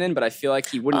Steve Bannon, but I feel like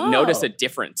he wouldn't notice a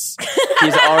difference.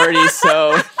 He's already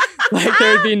so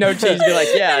there would be no change. He'd be like,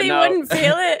 yeah, he wouldn't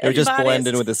feel it. It would just blend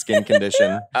in with the skin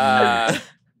condition.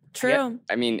 True.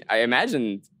 I mean, I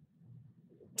imagine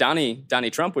Donnie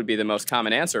Trump would be the most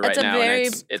common answer right now. Very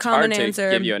and it's common hard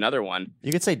answer. to give you another one.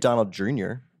 You could say Donald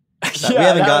Jr. We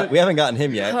haven't gotten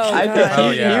him yet. I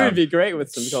think he would be great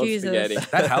with some cold spaghetti.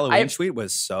 That Halloween tweet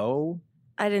was so...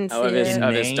 I didn't see it.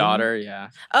 Of his daughter, yeah.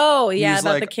 Oh, yeah,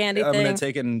 about the candy I'm thing. I'm going to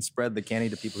take it and spread the candy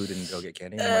to people who didn't go get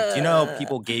candy. And I'm like,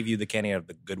 people gave you the candy out of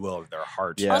the goodwill of their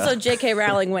heart. Yeah. Also, J.K.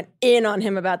 Rowling went in on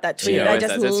him about that tweet. I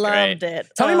just loved it.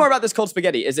 Tell me more about this cold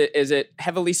spaghetti. Is it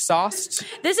heavily sauced?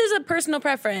 This is a personal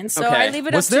preference, so I leave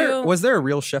it up to... Was there a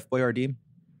real Chef Boyardee?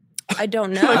 I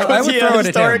don't know. I would throw it at him.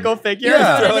 Historical figure?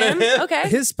 Yeah. Okay.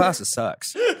 His pasta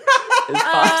sucks. His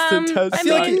pasta does I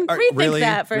mean, rethink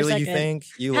that for a really second.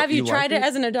 You think? Have you tried it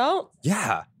as an adult?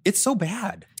 Yeah. It's so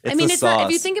bad. It's I mean, the it's sauce. not.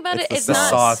 If you think about it, it's the not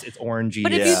sauce. It's orangey.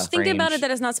 But if you think about it, that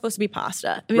it's not supposed to be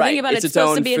pasta. If you Right. think about it, It's it's its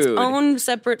supposed to own be its food. own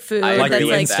separate food. I like that's the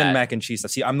like instant that. mac and cheese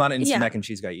stuff. See, I'm not an instant mac and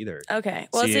cheese guy either. Okay.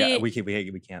 Well, see, we can't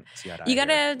see eye to eye you here.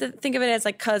 gotta think of it as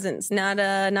like cousins, not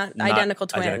identical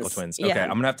twins. Identical twins. Okay, Yeah. I'm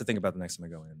gonna have to think about the next time I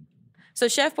go in. So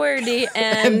Chef Boyardee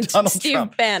and Donald Steve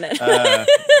Trump. Bannon.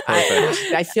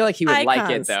 I feel like he would like it,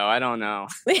 Icons. though. I don't know.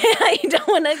 Yeah, you don't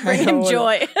want to bring him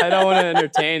joy. I don't want to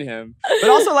entertain him. But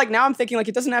also, now I'm thinking,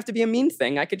 it doesn't have to be a mean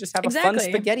thing. I could just have a fun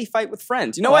Exactly. spaghetti fight with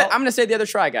friends. You know what? I'm going to say the other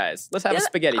Try Guys. Let's have a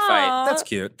spaghetti fight. Aw, That's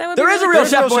cute. That would There be is a really real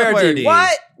cute. Chef Boyardee.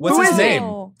 What? What's Who his is name?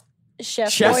 Oh,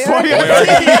 Chef Chef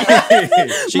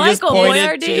Boyardee. She Michael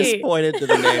Boyardee. She just pointed to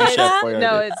the name Chef Boyardee.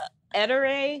 No, it's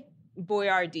Edere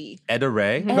Boyardee. Ed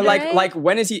Ray. But like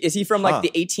when is he? Is he from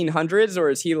the 1800s or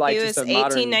is he like He just was a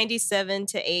modern? 1897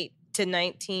 to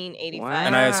 1985. Wow.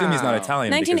 And I assume he's not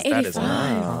Italian because that is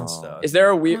 1985. fun stuff. Is there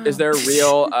a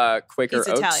real Quaker He's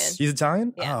Oats? Italian. He's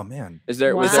Italian? Yeah. Oh man. Is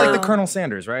there? Wow. Was It's there? like the Colonel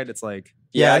Sanders, right? It's like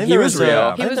Yeah, I think he there was a- real.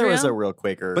 I He think was there was real? a real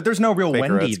Quaker. but there's no real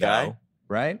Quaker Wendy Oats guy. though,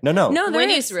 right? No. No, there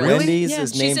Wendy's is. real. Wendy's Yeah.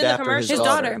 is She's named in the after commercial. his His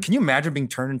daughter. daughter. Can you imagine being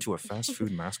turned into a fast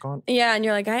food mascot? Yeah, and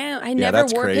you're like, I never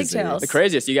that's wore crazy. pigtails. The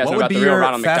craziest. You guys What know would about be the real your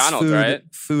Ronald fast McDonald, right?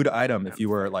 food item if you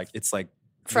were like it's like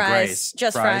the Fries, Grace.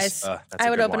 just fries. That's I a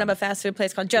would good open one. up a fast food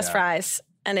place called Just Yeah. Fries,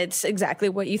 and it's exactly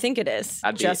what you think it is.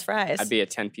 Just Fries. I'd be a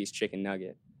 10-piece chicken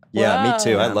nugget. Yeah, me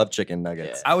too. I Whoa. love chicken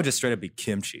nuggets. I would just straight up be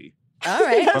kimchi. All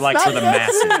right. Or like for the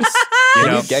masses. You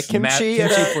know, you get kimchi?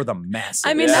 Kimchi for the masses.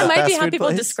 I mean, that might be Fast how food people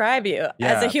place? describe you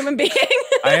Yeah. as a human being.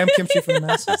 I am kimchi for the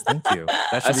masses. Thank you.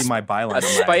 That should be my byline. A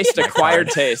spiced acquired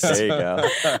taste. There you go.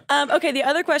 Okay, the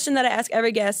other question that I ask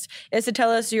every guest is to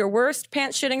tell us your worst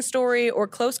pants shitting story or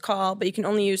close call, but you can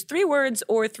only use 3 words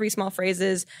or 3 small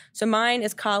phrases. So mine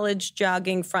is college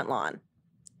jogging front lawn.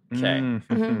 Okay.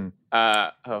 Mm-hmm. Mhm.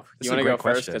 You want to go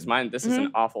first? Because this is Mm-hmm.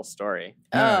 an awful story.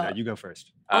 No, you go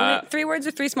first. Only 3 words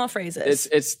or 3 small phrases.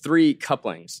 It's 3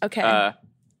 couplings. Okay.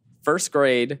 First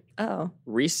grade, Oh,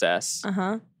 recess,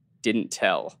 uh-huh. didn't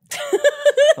tell.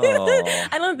 Oh.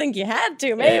 I don't think you had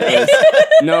to, maybe.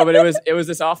 No, but it was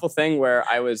this awful thing where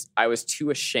I was too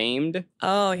ashamed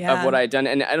Oh, yeah. of what I'd done,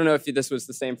 and I don't know if this was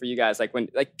the same for you guys. Like when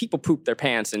people poop their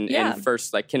pants in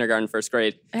first kindergarten, first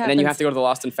grade, and then you have to go to the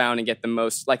Lost and Found and get the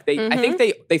most I think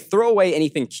they throw away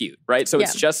anything cute, right? So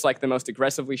it's just like the most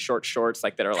aggressively short shorts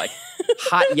like that are like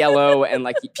hot yellow, and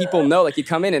like people know like you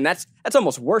come in and that's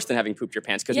almost worse than having pooped your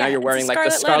pants because now you're wearing like the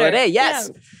Scarlet A.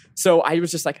 Yes. Yeah. So I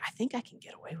was just like, I think I can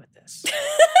get away with this.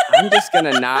 I'm just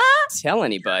gonna not tell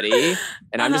anybody,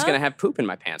 and I'm just gonna have poop in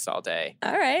my pants all day.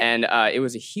 All right. And it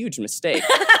was a huge mistake.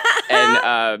 And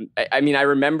I mean, I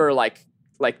remember like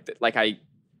oh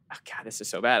God, this is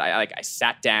so bad. I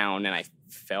sat down and I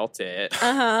felt it,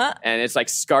 and it's like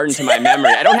scarred into my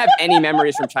memory. I don't have any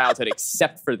memories from childhood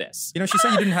except for this. You know, she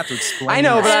said you didn't have to explain. I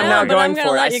know, but I'm not but I'm going gonna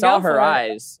for it. I let you saw go her for it.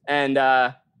 eyes,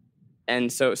 and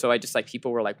so I just like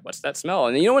people were like, "What's that smell?"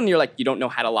 And you know when you're like, you don't know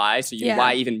how to lie, so you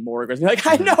lie even more aggressively. Like,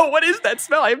 I know, what is that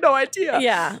smell? I have no idea.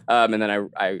 Yeah. And then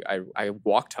I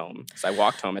walked home. So I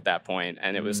walked home at that point,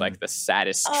 and it was like the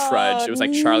saddest trudge. It was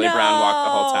like Charlie Brown walk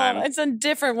the whole time. It's a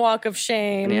different walk of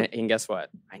shame. And guess what?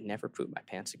 I never pooped my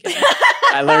pants again.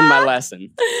 I learned my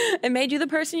lesson. It made you the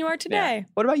person you are today. Yeah.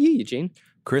 What about you, Eugene?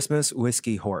 Christmas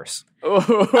whiskey horse.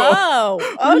 Oh,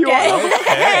 You okay.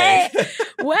 Okay.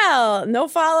 Well, no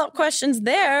follow-up questions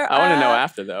there. I want to know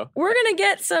after though. We're going to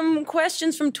get some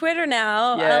questions from Twitter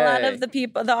now. Yay. A lot of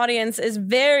the audience is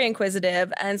very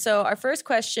inquisitive. And so our first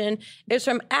question is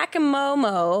from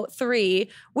Akamomo3.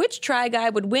 Which Try Guy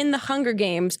would win the Hunger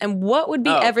Games and what would be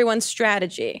everyone's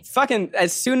strategy? Fucking,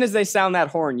 as soon as they sound that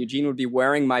horn, Eugene would be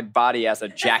wearing my body as a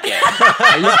jacket.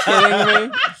 Are you kidding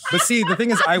me? But see, the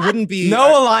thing is, I wouldn't be...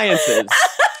 No alliances.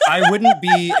 I wouldn't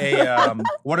be a...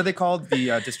 what are they called?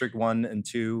 The District 1 and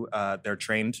 2, they're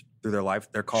trained through their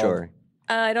life. They're called... Sure.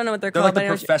 I don't know what they're They're called. like the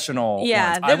professional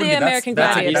Yeah, ones. they're the American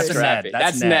Gladiators. That's Scrappy. Ned.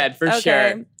 That's Ned for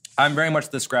sure. I'm very much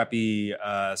the scrappy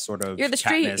sort of You're the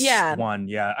street, Katniss one.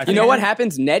 Yeah. You know what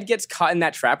happens? Ned gets caught in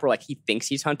that trap where like he thinks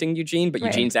he's hunting Eugene, but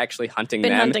Eugene's actually hunting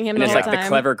them. Hunting him and it's the like whole the time.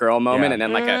 clever girl moment, Yeah. and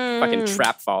then like a fucking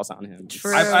trap falls on him.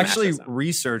 True. I've Smashes actually him.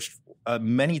 researched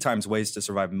many times ways to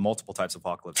survive multiple types of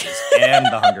apocalypses and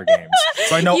the Hunger Games.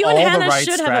 So I know You all and the Hannah right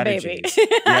should have a baby. strategies.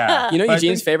 Yeah. You know, But I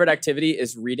Eugene's think favorite activity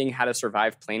is reading how to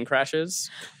survive plane crashes.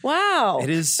 Wow. It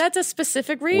is- That's a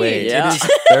specific read. Wait, Yeah.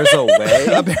 there's a way.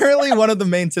 Apparently, one of the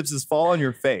main tips is fall on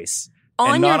your face.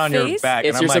 On and not your on your face? back. It's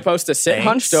And I'm you're like, supposed to sit thanks.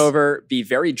 hunched over, be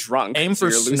very drunk. Aim so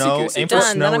for you're snow. loosey-goosey. Aim for Done.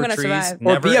 Then snow I'm or gonna trees. survive.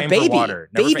 Or Never be a aim baby. for water.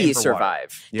 Never Baby aim for water.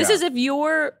 survive. Yeah. This is if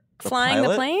you're flying the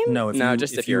pilot? plane? No,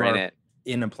 Just if you're in are it.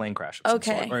 in a plane crash of some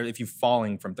Okay. sort, or if you're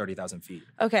falling from 30,000 feet.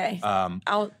 Okay.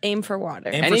 I'll aim for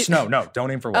water. Aim Any- for snow. No, don't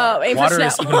aim for water. Oh, aim for water snow.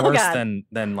 is even Oh, worse God.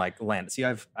 than like land. See,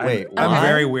 Wait, I'm what?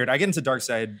 very weird. I get into dark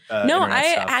side. No, internet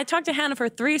stuff. I talked to Hannah for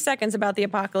 3 seconds about the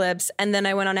apocalypse, and then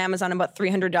I went on Amazon and bought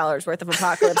 $300 worth of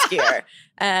apocalypse gear.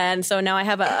 And so now I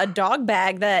have a dog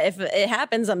bag that if it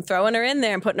happens, I'm throwing her in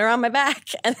there and putting her on my back,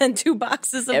 and then 2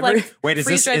 boxes of Wait, is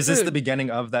freeze-dried this food. the beginning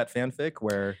of that fanfic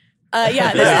where?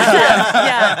 Yeah, this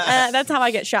is that's how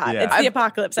I get shot. Yeah. It's the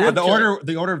apocalypse. But Actually.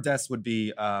 the order of deaths would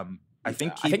be. I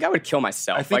think I would kill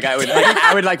myself. I think-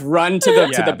 I would like run to the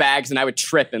Yeah. bags and I would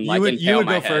trip and like you would impale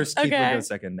my go head. first. Keith Okay. would go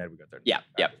second. Ned would go third. Yeah, I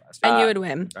yep. would go last. And you would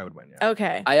win. I would win. Yeah.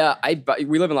 Okay.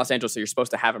 We live in Los Angeles, so you're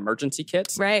supposed to have emergency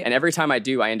kits. Right. And every time I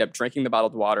do, I end up drinking the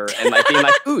bottled water and like being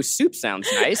like, ooh, soup sounds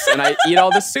nice. And I eat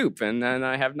all the soup and then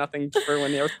I have nothing for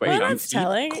when the earthquake Well, comes. that's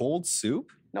telling. Cold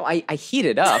soup. No, I heat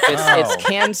it up. Oh. It's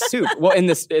canned soup. Well,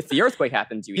 if the earthquake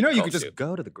happens, you eat You know, you cold could just soup.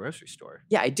 go to the grocery store.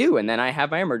 Yeah, I do. And then I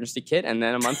have my emergency kit and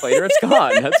then a month later it's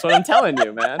gone. That's what I'm telling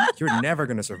you, man. You're never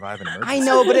going to survive an emergency. I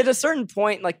know, but at a certain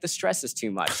point, like the stress is too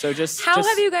much. So How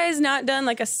have you guys not done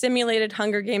like a simulated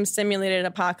Hunger Games simulated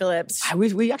apocalypse?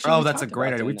 We actually. Oh, that's a talked great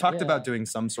about idea. doing We that, talked yeah. about doing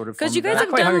some sort of. Because form you of guys that. have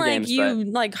quite done Hunger like Games, you but-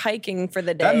 like hiking for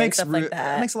the day That and makes stuff like that.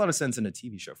 that makes a lot of sense in a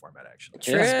TV show format, actually.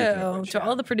 True. Speaking of which, To yeah.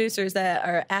 all the producers that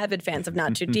are avid fans of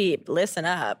Not too deep. Listen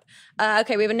up.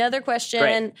 Okay, we have another question.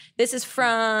 Great. This is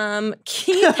from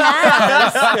Keith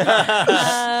Haas.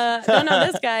 Don't know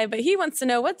this guy, but he wants to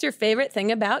know, what's your favorite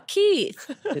thing about Keith?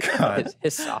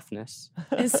 His softness.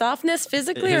 His softness,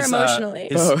 physically or emotionally?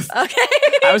 Both. Okay.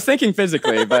 I was thinking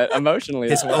physically, but emotionally.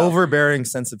 His as well. overbearing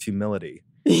sense of humility.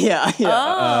 Yeah.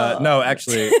 Oh. No,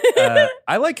 actually,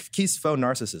 I like Keith's faux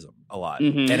narcissism a lot,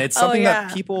 Mhm. and it's something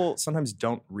that people sometimes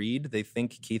don't read. They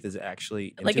think Keith is actually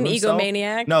into Like an himself.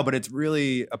 egomaniac? No, but it's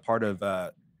really a part of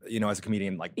as a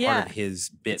comedian, like part of his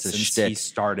bits It's a since shtick. he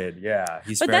started. Yeah,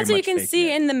 he's But very that's what you much can faking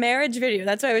see it. in the marriage video.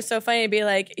 That's why it was so funny to be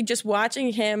like, just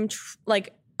watching him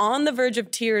like on the verge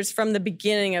of tears from the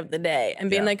beginning of the day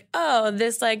and being like, oh,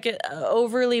 this like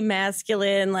overly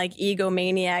masculine, like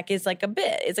egomaniac is like a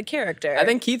bit, it's a character. I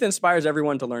think Keith inspires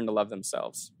everyone to learn to love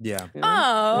themselves. Yeah.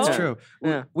 Oh. It's true.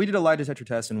 Yeah. We did a lie detector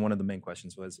test, and one of the main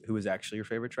questions was, who is actually your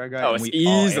favorite Try Guy? Oh, And it's we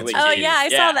all easily answered Oh, Keith. yeah, I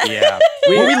saw that. Yeah.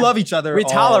 we love each other. We all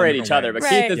tolerate in each different other, but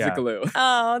ways. Right. Keith is Yeah. the glue.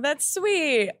 Oh, that's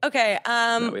sweet. Okay.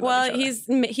 we love each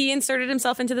He inserted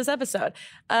himself into this episode.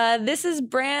 This is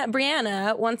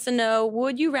Brianna wants to know,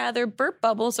 would you rather burp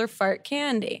bubbles or fart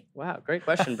candy? Wow, great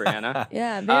question, Brianna.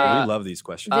 Yeah, very We love these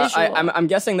questions. Visual. I'm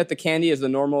guessing that the candy is the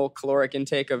normal caloric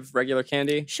intake of regular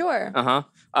candy. sure.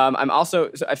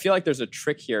 So I feel like there's a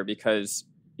trick here because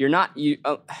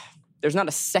there's not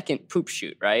a second poop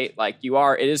shoot, right? Like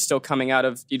it is still coming out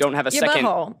of, you don't have a Your second,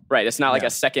 butthole. right? It's not like Yeah.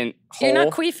 a second hole. You're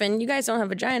not queefing. You guys don't have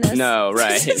vaginas. No,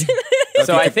 right. If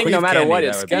So you I could think no queef matter candy, what, that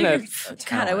it's would be gonna. a God, I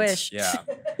talent. wish. Yeah.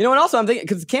 You know, and also I'm thinking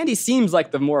because candy seems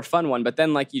like the more fun one, but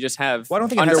then like you just have Well, I don't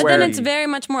think it has to But underwear. then it's very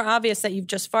much more obvious that you've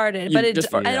just farted. You But just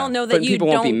farted. I don't know that but you people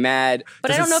don't. won't be mad. But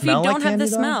Does I don't it know if you smell don't like have the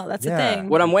candy, though? smell. That's Yeah. the thing.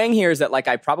 What I'm weighing here is that like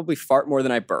I probably fart more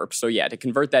than I burp. So yeah, to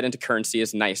convert that into currency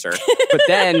is nicer. But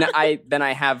then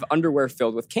I have underwear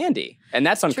filled with candy, and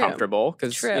that's uncomfortable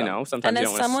because True. sometimes and you as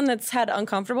don't someone that's had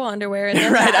uncomfortable underwear in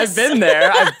their right. past.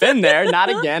 I've been there. Not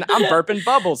again. I'm burping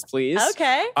bubbles, please.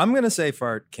 Okay. I'm going to say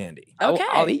fart candy. Okay.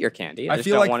 I'll eat your candy. I I just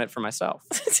feel don't like- want it for myself.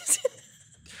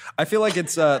 I feel like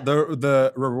it's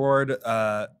the reward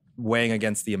weighing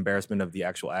against the embarrassment of the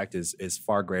actual act is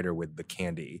far greater with the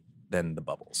candy than the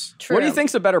bubbles. True. What do you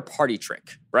think's a better party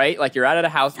trick? Right? Like you're out at a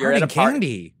house, you're at a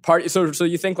candy. party. So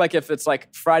you think like if it's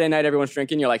like Friday night, everyone's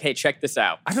drinking, you're like, hey, check this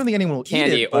out, I don't think anyone will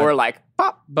candy, eat it, but or like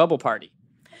pop bubble party.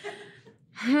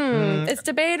 It's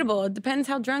debatable. It depends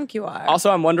how drunk you are.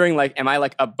 Also, I'm wondering, like, am I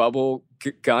like a bubble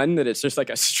gun that it's just like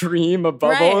a stream of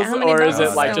Right, bubbles, how many or is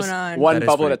bubbles it like going just on? one That is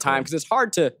bubble at a pretty time? cool. Because it's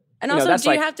hard to. and you know, also, that's do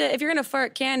you like- have to, if you're gonna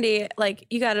fart candy, like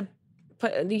you gotta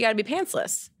be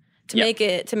pantsless to Yeah.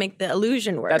 make the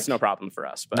illusion work. That's no problem for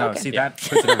us. But No, Okay. see, that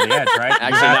puts it over the edge, right? Actually,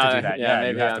 you have no, to do that. yeah, Yeah,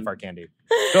 maybe you have to I'm- fart candy.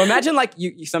 So imagine like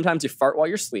you sometimes you fart while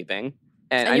you're sleeping.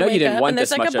 And And I you know you wake didn't up want and there's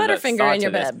this like a much of a Butterfinger thought in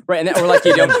your to this. bed. Right? Or like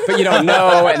you don't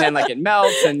know, and then like it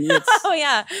melts, and it's Oh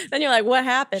yeah. Then you're like, what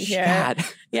happened here? bad.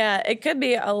 Yeah, it could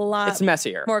be a lot It's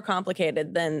messier. more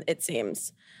complicated than it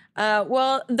seems.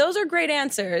 Well, those are great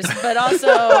answers, but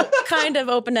also kind of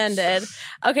open-ended.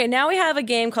 Okay, now we have a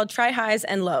game called Try Highs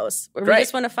and Lows, where we Great.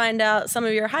 just want to find out some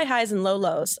of your high highs and low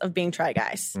lows of being Try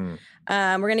Guys.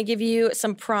 We're going to give you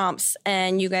some prompts,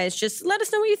 and you guys just let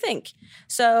us know what you think.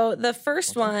 So the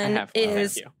first I one have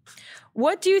is, thank you.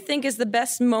 what do you think is the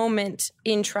best moment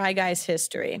in Try Guys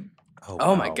history?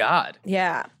 Oh my God.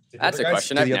 Yeah. That's a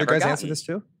question Do I've the other never guys answer gotten. this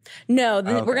too? No,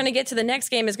 okay. we're going to get to the next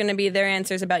game is going to be their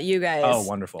answers about you guys. Oh,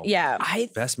 wonderful. Yeah.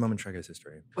 Best moment in Try Guys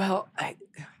history. Well,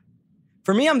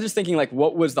 for me, I'm just thinking like,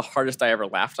 what was the hardest I ever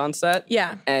laughed on set?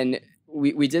 Yeah. And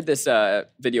we did this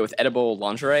video with edible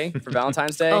lingerie for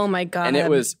Valentine's Day. Oh my God.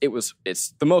 And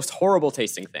it's the most horrible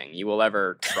tasting thing you will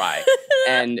ever try.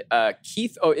 And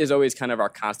Keith is always kind of our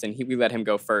constant. We let him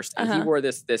go first, and he wore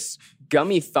this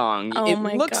gummy thong. Oh it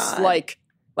my looks God.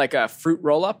 like a fruit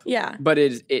roll up. Yeah. But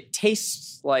it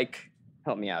tastes like.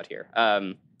 Help me out here.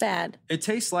 Bad. It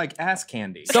tastes like ass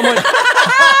candy. Someone.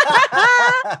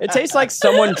 It tastes like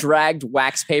someone dragged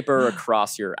wax paper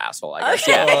across your asshole, I guess.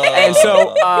 Okay. Yeah. And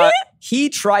so he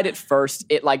tried it first.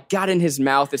 It like got in his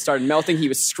mouth. It started melting. He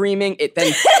was screaming. It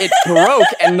broke,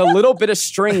 and the little bit of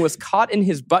string was caught in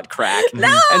his butt crack.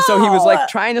 No! And so he was like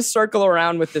trying to circle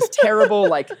around with this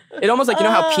terrible it almost like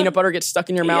how peanut butter gets stuck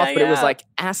in your mouth, Yeah, but it was yeah. like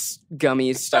ass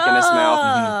gummies stuck in his mouth.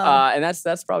 Oh. And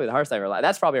that's probably the hardest I ever laughed.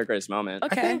 That's probably our greatest moment.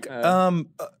 Okay. I think I'm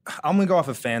gonna go off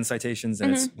of fan citations,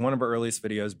 and it's one of our earliest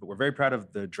videos, but we're very proud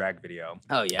of the drag video.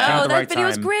 Oh Came yeah. at Oh, the that right video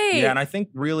was time. great. Yeah, and I think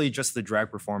really just the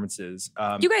drag performances.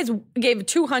 You guys gave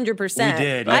 200%. We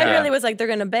did, I yeah. really was like, they're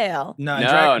going to bail. No,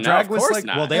 No, drag of was course like,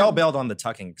 not. well, they all bailed on the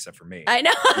tucking except for me. I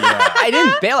know. Yeah. I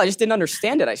didn't bail. I just didn't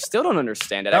understand it. I still don't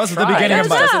understand it. That I was at the tried. beginning It of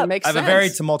just my. doesn't make I have sense. a very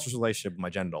tumultuous relationship with my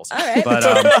genitals. All right.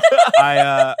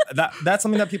 But that's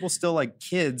something that people still like.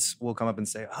 Kids will come up and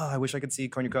say, "Oh, I wish I could see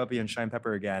cornucopia and Cheyenne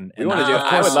Pepper again." We want to do it.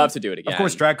 I would love to do it again. Of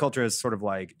course, drag culture is sort of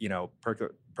like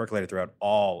percolated throughout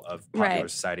all of popular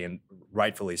society, and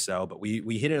rightfully so. But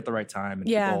we hit it at the right time, and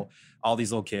people, all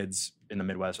these little kids in the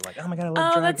Midwest are like, "Oh my God, I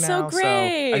love drag that's now." so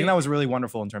great. So I think that was really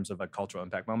wonderful in terms of a cultural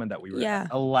impact moment that we were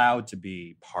allowed to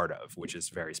be part of, which is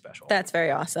very special. That's very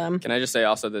awesome. Can I just say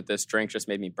also that this drink just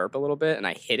made me burp a little bit, and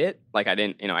I hit it. Like I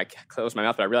didn't, I closed my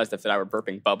mouth, but I realized if I were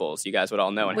burping bubbles, you guys would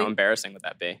all know, and how embarrassing would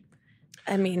that be?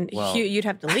 I mean, you'd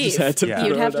have to leave.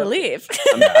 You'd have to leave.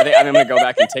 I think I'm going to go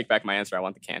back and take back my answer. I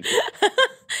want the candy.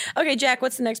 Okay, Jack,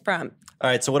 what's the next prompt? All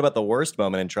right, so what about the worst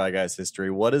moment in Try Guys history?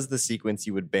 What is the sequence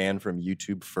you would ban from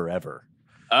YouTube forever?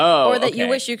 Oh, or that you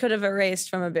wish you could have erased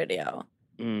from a video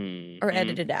or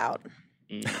edited out.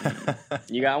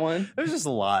 You got one? There's just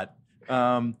a lot.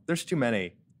 There's too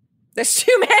many. There's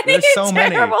too many. There's so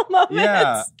terrible moments.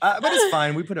 Yeah, but it's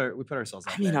fine. We put ourselves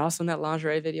out there. Also in that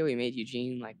lingerie video, we made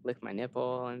Eugene like lick my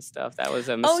nipple and stuff. That was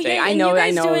a mistake. Yeah, I know.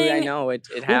 It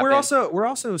happened. We're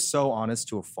also so honest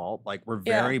to a fault. Like we're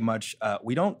very much.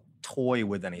 We don't toy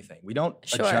with anything. We don't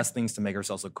adjust things to make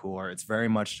ourselves look cooler. It's very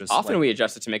much just often we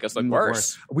adjust it to make us look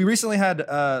worse. We recently had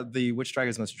the Which Drag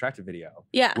Is Most Attractive video,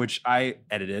 yeah, which I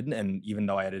edited, and even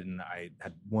though I edited and I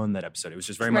had won that episode, it was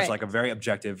just very much like a very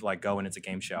objective, like go and it's a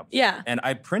game show. Yeah, and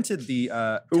I printed the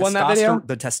who won that video?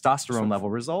 The testosterone level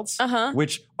results,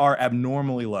 which are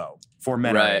abnormally low for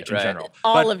men our age in general.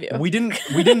 All of you. We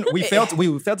failed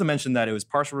to mention that it was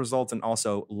partial results, and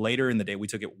also later in the day we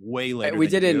took it way later. We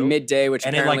did it midday, which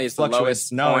and apparently is the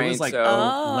lowest point. It was like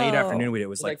late afternoon. It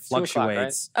was like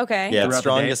fluctuates. Right? Okay. Yeah, it's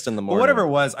strongest in the morning. But whatever it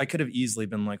was, I could have easily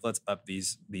been like, let's up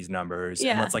these numbers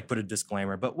and let's like put a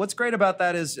disclaimer. But what's great about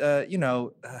that is,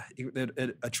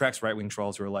 it attracts right wing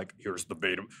trolls who are like, here's the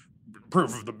beta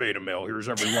proof of the beta male. Here's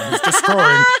everyone who's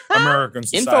destroying American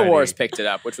society. InfoWars picked it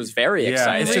up, which was very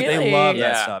exciting. It's just, they love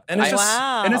that stuff. And it's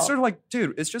and it's sort of like,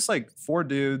 dude, it's just like four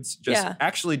dudes just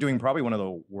actually doing probably one of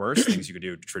the worst things you could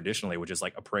do traditionally, which is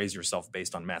like appraise yourself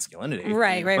based on masculinity.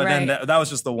 Right. But then that was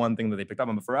just the one thing that they picked up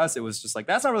on. But for us, it was just like,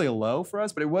 that's not really a low for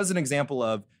us, but it was an example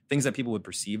of things that people would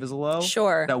perceive as a low.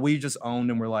 Sure. That we just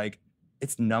owned and we're like,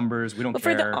 it's numbers. We don't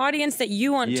care. But for the audience that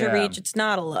you want to reach, it's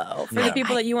not a low. For the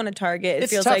people that you want to target,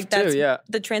 it feels like that's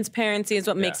the transparency is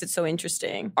what makes it so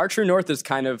interesting. Our true north is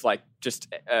kind of like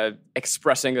just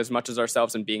expressing as much as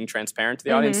ourselves and being transparent to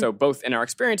the audience. So both in our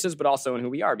experiences, but also in who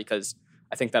we are, because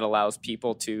I think that allows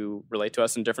people to relate to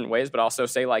us in different ways, but also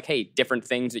say like, hey, different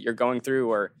things that you're going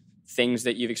through or things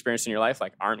that you've experienced in your life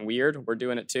like aren't weird. We're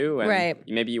doing it too. And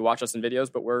maybe you watch us in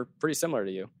videos, but we're pretty similar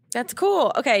to you. That's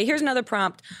cool. Okay, here's another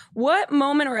prompt. What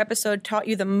moment or episode taught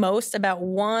you the most about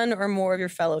one or more of your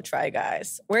fellow Try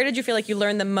Guys? Where did you feel like you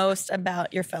learned the most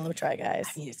about your fellow Try Guys?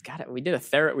 I mean, it's got it. We did a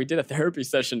therapy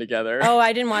session together. Oh,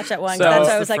 I didn't watch that one. So that's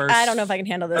why I was like, I don't know if I can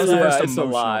handle this. That was the first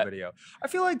emotional video. I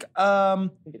feel like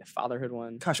maybe the fatherhood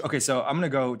one. Gosh, okay, so I'm gonna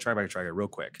go Try Guy real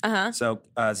quick. So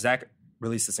Zach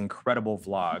released this incredible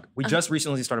vlog. We just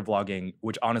recently started vlogging,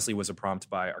 which honestly was a prompt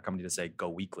by our company to say go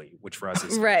weekly, which for us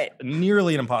is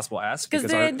nearly an impossible ask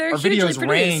because our videos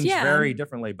range very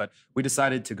differently. But we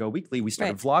decided to go weekly. We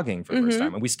started vlogging for the first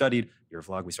time, and we studied your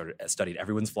vlog. We studied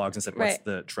everyone's vlogs and said, what's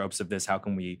the tropes of this? How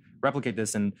can we replicate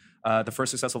this? And the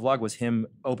first successful vlog was him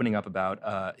opening up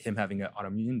about him having an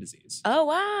autoimmune disease. Oh,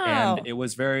 wow. And it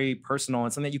was very personal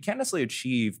and something that you can't necessarily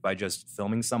achieve by just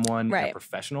filming someone in a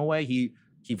professional way.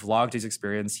 He vlogged his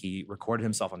experience. He recorded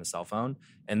himself on his cell phone.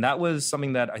 And that was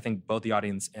something that I think both the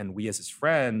audience and we as his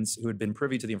friends who had been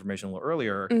privy to the information a little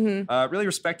earlier really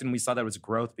respected. And we saw that was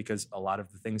growth because a lot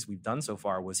of the things we've done so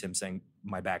far was him saying,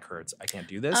 my back hurts. I can't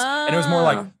do this. And it was more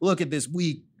like, look at this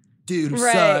weak dude who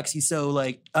sucks. He's so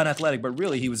like unathletic. But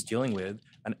really he was dealing with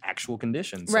an actual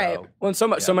condition. So, well, and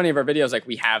so many of our videos, like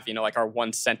we have, like our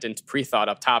one sentence pre-thought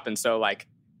up top. And so like,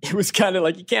 it was kind of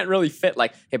like, you can't really fit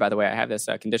like, hey, by the way, I have this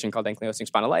condition called ankylosing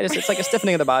spondylitis. It's like a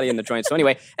stiffening of the body and the joints. So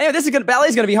anyway, ballet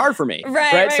is going to be hard for me.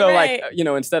 Right. So like,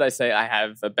 instead I say I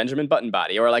have a Benjamin Button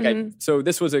body or like, so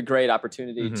this was a great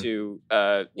opportunity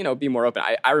to, be more open.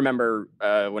 I remember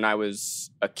when I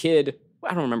was a kid,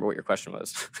 I don't remember what your question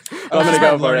was. I'm going to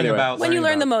go for it anyway. When you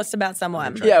learn the most about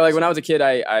someone. Yeah. Like when I was a kid,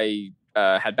 I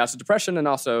had bouts of depression and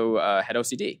also had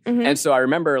OCD. And so I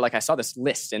remember like I saw this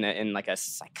list in like a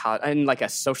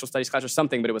social studies class or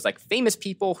something, but it was like famous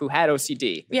people who had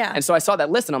OCD. Yeah. And so I saw that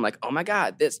list and I'm like, oh my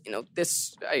God, this,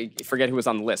 I forget who was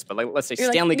on the list, but like, let's say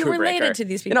Stanley Kubrick. You're related to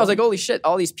these people. And I was like, holy shit,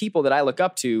 all these people that I look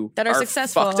up to that are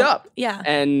successful. Fucked up. Yeah.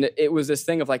 And it was this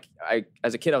thing of like,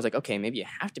 as a kid, I was like, okay, maybe you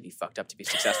have to be fucked up to be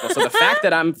successful. So the fact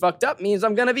that I'm fucked up means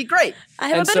I'm going to be great. I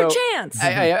have a better chance.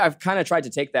 I've kind of tried to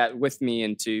take that with me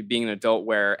into being an adult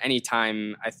where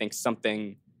anytime I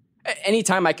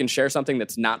can share something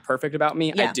that's not perfect about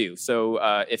me, I do. So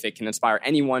if it can inspire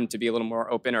anyone to be a little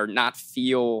more open or not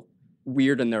feel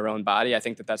weird in their own body, I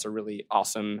think that's a really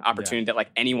awesome opportunity that like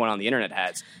anyone on the internet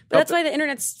has. But that's why the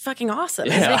internet's fucking awesome.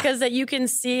 It's because that you can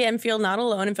see and feel not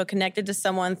alone and feel connected to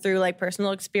someone through like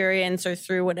personal experience or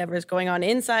through whatever is going on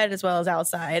inside as well as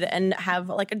outside, and have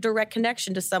like a direct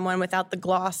connection to someone without the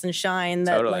gloss and shine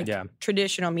that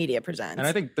traditional media presents. And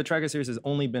I think the Trico series has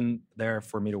only been there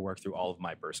for me to work through all of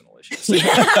my personal issues.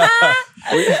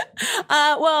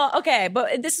 Well, okay,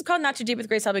 but this is called Not Too Deep with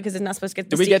Grace Helbig because it's not supposed to get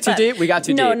this deep. Did we get too deep? We got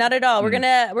too deep. No, not at all. We're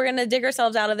gonna dig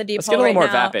ourselves out of the deep Let's hole get a little right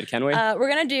more now. vapid, can we? We're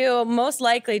gonna do most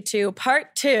likely to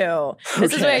part 2.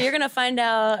 This is where you're gonna find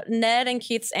out Ned and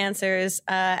Keith's answers,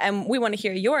 and we want to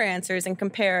hear your answers and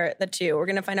compare the two. We're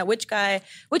gonna find out which Try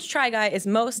Guy is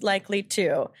most likely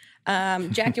to.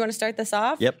 Jack, do you want to start this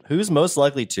off? Yep. Who's most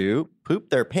likely to poop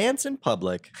their pants in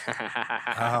public?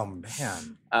 Oh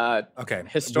man. Okay.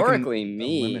 Historically,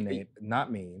 me. Eliminate.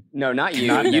 Not me. No, not you.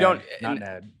 Not you Ned. don't. Not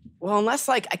Ned. Well, unless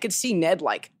like I could see Ned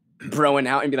like broing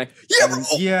out and be like,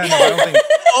 Yeah, no, I don't think.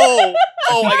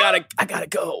 I gotta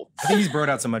go. I think he's broed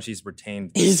out so much he's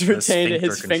retained. He's the retained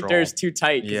his sphincter sphincter's too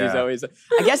tight because he's Yeah. always.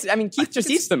 I guess. I mean, Keith just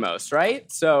eats the most, right?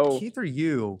 So Keith or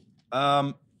you?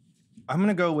 I'm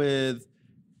gonna go with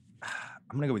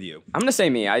you. I'm gonna say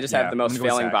me. I just have the I'm most gonna go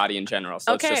with failing Zach. body in general.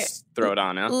 So Okay. let's just throw it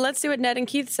on. Huh? Let's see what Ned and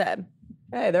Keith said.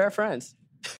 Hey, they're our friends.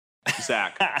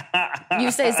 Zach.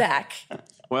 You say Zach.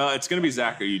 Well, it's going to be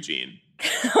Zach or Eugene.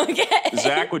 Okay.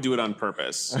 Zach would do it on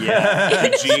purpose. Yeah.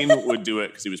 Eugene would do it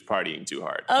because he was partying too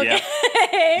hard.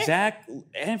 Okay. Zach,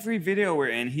 every video we're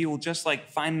in, he will just like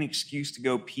find an excuse to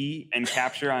go pee and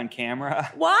capture on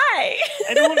camera. Why?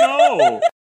 I don't know.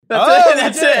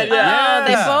 That's it. Yeah. Oh,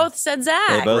 they both said Zach.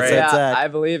 They both said Zach. I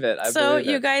believe it. So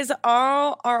you guys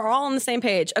are all on the same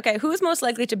page. Okay, who's most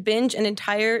likely to binge an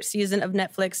entire season of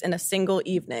Netflix in a single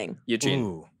evening? Eugene.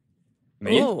 Ooh.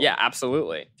 Me? Ooh. Yeah,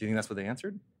 absolutely. Do you think that's what they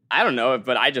answered? I don't know,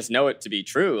 but I just know it to be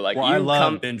true. Like Well, you I love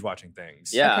come, binge watching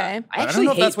things. yeah. Okay. But I I actually don't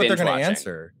know if hate that's what they're binge going to watching.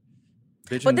 answer.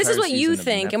 Binge But an this is entire what you season of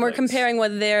think, and we're Netflix. comparing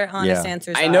what their honest Yeah.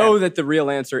 answers are. I know that the real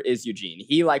answer is Eugene.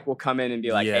 He like will come in and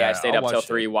be like, "Hey, I Yeah, stayed I'll up till watch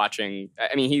 3 watching."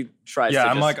 I mean, he tries. Yeah, to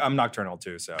I'm just, I'm nocturnal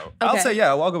too, so I'll say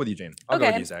I'll go with Eugene. I'll go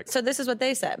with you, Zach. So this is what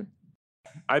they said.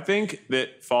 I think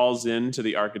that falls into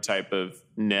the archetype of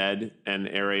Ned and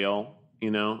Ariel, a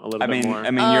little bit more.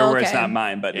 Your words, okay. not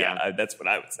mine, but Yeah. that's what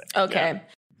I would say. Okay.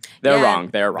 They're Yeah. wrong.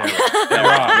 They're wrong. They're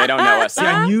wrong. They don't know us. See,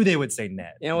 I knew they would say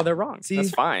Ned. Yeah, well, they're wrong. See?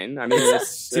 That's fine. I mean, it's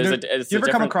See, there's do a, it's you a ever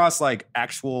come different- across like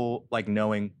actual like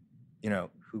knowing,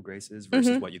 who Grace is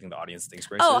versus what you think the audience thinks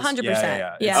Grace Oh, is? 100%.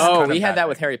 Yeah. Yeah. It's Oh, kind of we had that thing.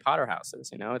 with Harry Potter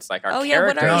houses. It's like our Oh, yeah,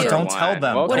 what characters. are you? No, don't tell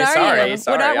them. Well, What okay, are sorry, you?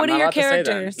 sorry. What are I'm not your allowed to say that.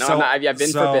 characters? No, So- I've been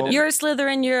so- forbidden. You're a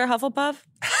Slytherin, you're a Hufflepuff?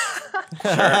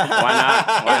 Sure.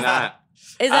 Why not?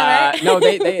 Is that right? No,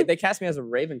 they cast me as a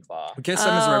Ravenclaw. We kissed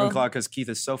him as a Oh. Ravenclaw because Keith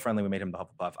is so friendly. We made him the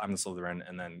Hufflepuff. I'm the Slytherin,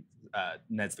 and then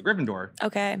Ned's the Gryffindor.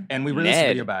 Okay. And we released a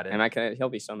video about it. And he'll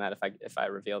be so mad if I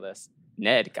reveal this.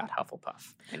 Ned got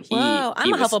Hufflepuff, and Whoa,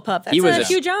 I'm a Hufflepuff. That's he was a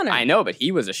huge honor. I know, but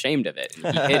he was ashamed of it,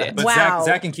 and he hid it. But Wow.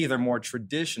 Zach and Keith are more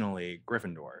traditionally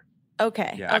Gryffindor.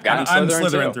 Okay. Yeah, I've gotten I'm Slytherin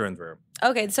Slytherin too. through and through.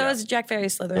 Okay, so Yeah. is Jack Ferry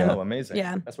Slytherin. Oh, amazing.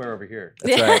 Yeah. That's why we're over here.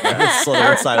 That's right.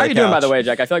 Slytherin side How of are the you doing, by couch. the way,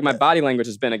 Jack? I feel like my body language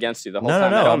has been against you the whole No, no,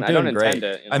 time. no, I I'm don't doing intend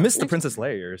great. to. I missed the Princess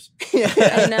Leia ears.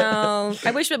 I know.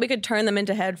 I wish that we could turn them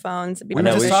into headphones. It'd be We were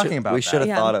better. just we talking should- about We that. should have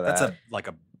Yeah. thought of that. That's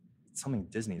something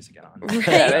Disney needs to get on.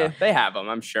 Yeah, they have them,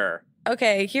 I'm sure.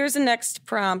 Okay, here's the next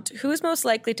prompt. Who's most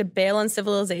likely to bail on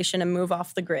civilization and move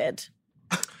off the grid?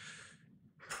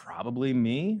 Probably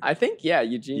me. I think,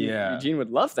 Eugene. Yeah. Eugene would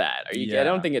love that. I Yeah.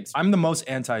 don't think it's. I'm the most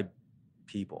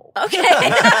anti-people. Okay.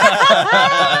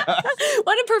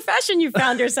 What a profession you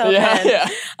found yourself in. Yeah.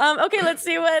 Okay, let's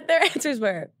see what their answers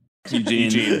were.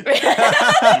 Eugene.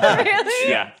 Really?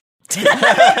 Yeah.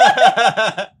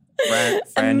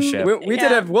 Friendship. We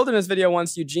did Yeah. a wilderness video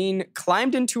once. Eugene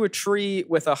climbed into a tree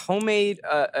with a homemade.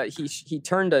 He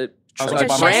turned a I was like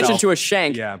by branch myself. into a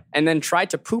shank, Yeah. and then tried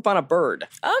to poop on a bird.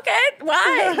 Okay,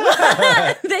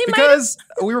 why? They might. Because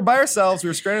we were by ourselves. We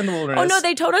were stranded in the wilderness. Oh no,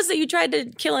 they told us that you tried to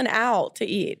kill an owl to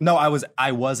eat. No, I was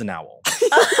an owl.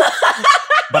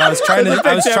 But I was trying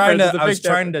to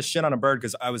trying to shit on a bird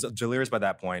because I was delirious by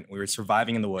that point. We were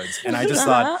surviving in the woods, and I just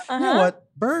thought, you know what?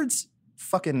 Birds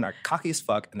fucking are cocky as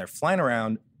fuck, and they're flying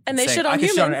around. And they saying, shit on I can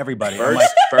shit on humans. everybody. I'm Birds, like,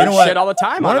 birds you know what? shit all the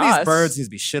time. One on of these us. birds needs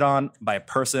to be shit on by a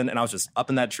person, and I was just up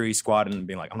in that tree squatting and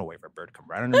being like, I'm gonna wait for a bird to come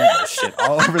right under me and shit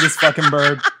all over this fucking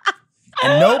bird.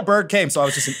 And no bird came, so I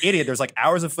was just an idiot. There's like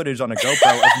hours of footage on a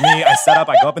GoPro of me. I set up,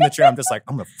 I go up in the chair, I'm just like,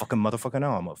 I'm gonna fucking motherfucker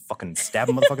now. I'm gonna fucking stab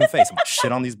a motherfucking face. I'm gonna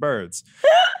shit on these birds.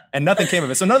 And nothing came of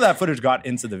it. So none of that footage got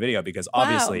into the video because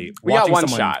obviously we got one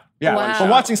shot. Yeah, Wow. but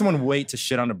watching someone wait to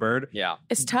shit on a bird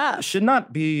It's tough. should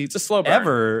not be It's a slow burn.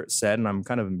 ever said, and I'm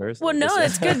kind of embarrassed. Well, no,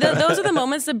 it's good. Those are the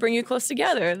moments that bring you close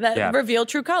together, that reveal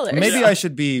true colors. Maybe I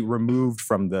should be removed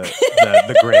from the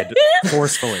grid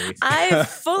forcefully. I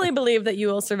fully believe that you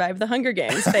will survive the Hunger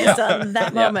Games based on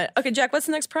that moment. Okay, Jack, what's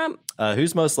the next prompt?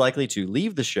 Who's most likely to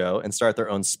leave the show and start their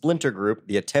own splinter group,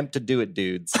 the Attempt to Do It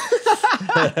Dudes?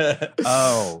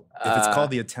 Oh, if it's called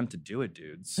the Attempt to Do It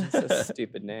Dudes. It's a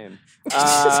stupid name.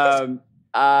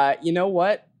 You know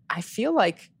what? I feel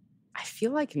like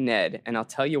Ned, and I'll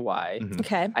tell you why.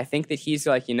 Okay. I think that he's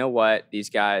like, you know what? These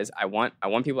guys, I want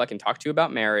people I can talk to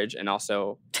about marriage, and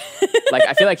also, like,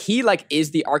 I feel like he like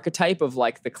is the archetype of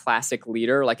like the classic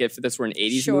leader. Like, if this were an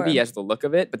 '80s movie, he has the look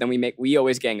of it. But then we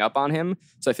always gang up on him.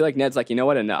 So I feel like Ned's like, you know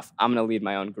what? Enough. I'm gonna lead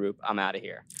my own group. I'm out of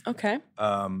here. Okay.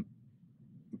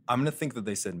 I'm gonna think that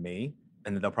they said me,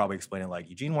 and then they'll probably explain it like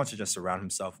Eugene wants to just surround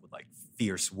himself with like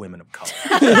fierce women of color.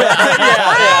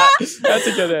 yeah. That's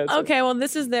a good answer. Okay, well,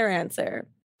 this is their answer.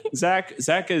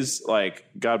 Zach is like,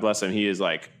 God bless him. He is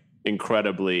like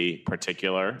incredibly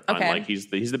particular. Okay. On, like he's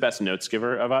the best notes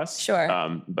giver of us. Sure.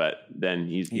 But then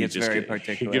he gets just very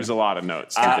particular. He gives a lot of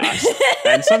notes. To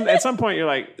things. And at some point you're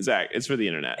like, Zach, it's for the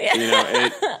internet.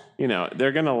 You know,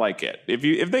 they're gonna like it.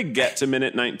 If they get to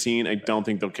minute 19, I don't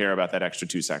think they'll care about that extra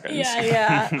 2 seconds.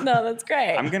 Yeah. No, that's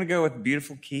great. I'm going to go with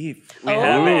Beautiful Keith. We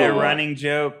have a running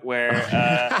joke where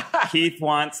Keith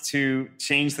wants to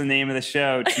change the name of the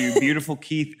show to Beautiful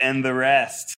Keith and the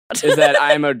Rest. Is that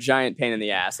I'm a giant pain in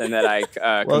the ass and that I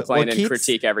complain and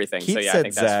critique everything. Keith so yeah, said I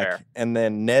think that's Zach, fair. and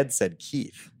then Ned said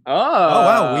Keith. Oh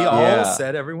wow, we all Yeah.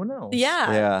 said everyone else.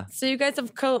 Yeah. So you guys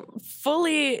have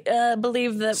fully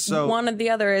believe that one or the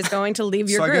other is going to leave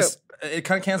your so group. I guess it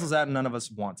kind of cancels out and none of us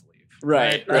want to leave.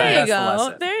 Right. There you That's the go.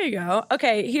 lesson. There you go.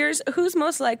 Okay, here's who's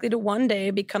most likely to one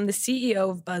day become the CEO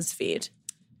of BuzzFeed.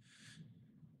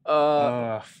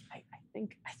 I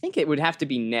think it would have to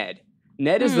be Ned.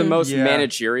 Ned is the most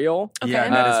managerial. Okay. Yeah,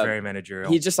 Ned is very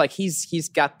managerial. He just like he's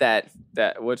got that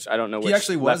which I don't know. He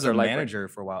actually was a left or manager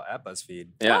for a while at BuzzFeed.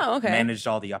 Yeah. Oh, okay. Managed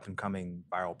all the up and coming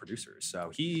viral producers.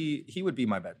 So he would be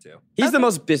my bet too. He's the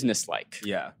most businesslike.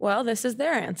 Yeah. Well, this is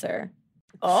their answer.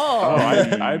 Oh,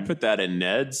 I put that in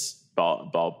Ned's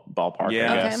ballpark.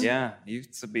 Yeah, I guess. Okay. yeah. He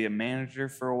used to be a manager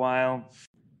for a while.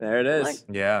 There it is. Like-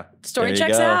 Yeah. Story There you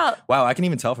checks go. out. Wow, I can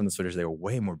even tell from the footage they were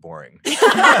way more boring.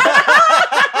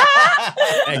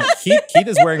 And Keith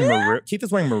is wearing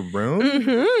maroon.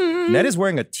 Mm-hmm. Ned is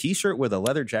wearing a T-shirt with a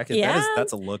leather jacket. Yeah.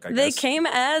 That's a look. I They guess. came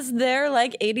as their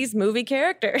like 80s movie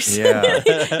characters. Yeah.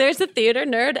 There's the theater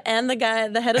nerd and the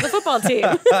head of the football team.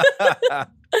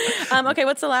 Okay,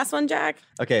 what's the last one, Jack?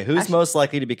 Okay, who's most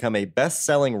likely to become a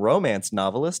best-selling romance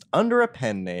novelist under a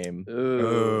pen name?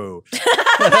 Ooh.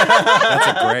 That's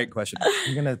a great question.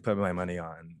 I'm gonna put my money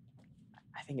on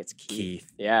I think it's Keith.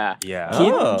 Keith. Yeah. Yeah.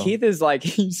 Oh. Keith is like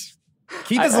Keith is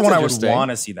the That's one I would interesting.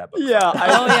 want to see that book. Yeah.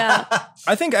 Oh yeah.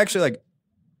 I think actually like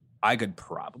I could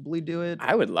probably do it.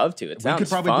 I would love to. It We sounds could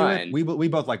probably fun. do it. We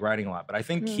both like writing a lot, but I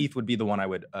think Keith would be the one I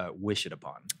would wish it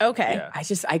upon. Okay. Yeah.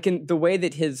 I can the way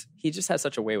that he just has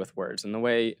such a way with words and the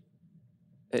way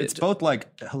It's both like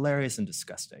hilarious and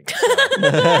disgusting.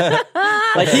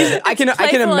 like I can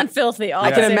Playful and filthy. All I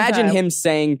at can the same imagine time. him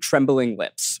saying trembling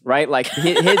lips, right? Like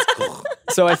his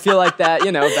so I feel like that, best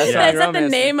Is selling that the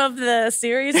romance. name of the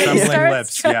series? that Trembling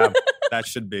starts? lips. Yeah, that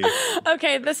should be.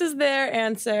 Okay, this is their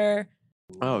answer.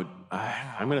 Oh,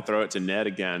 I'm going to throw it to Ned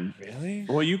again. Really?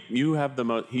 Well, you have the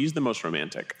most. He's the most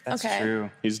romantic. That's Okay. true.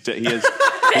 He has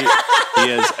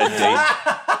a date.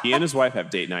 He and his wife have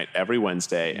date night every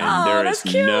Wednesday, and Oh, there that's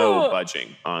is cute. no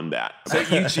budging on that. So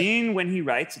Eugene, when he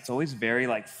writes, it's always very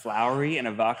like flowery and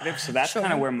evocative. So that's Sure.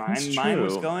 kind of where mine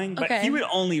was true. going. But Okay. he would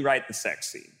only write the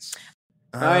sex scenes.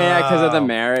 Oh yeah, because of the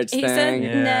marriage He thing. said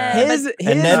Yeah. Ned. his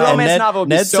Ned- romance Ned- novel would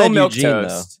be Ned so said milk Eugene,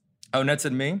 toast. Oh, Ned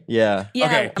said me? Yeah. Yeah.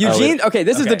 Okay. Eugene, okay,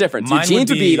 this is the okay. difference. Mine Eugene's would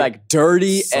would be be like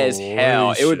dirty as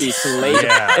hell. It would be salacious. salacious.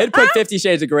 Yeah. It'd put 50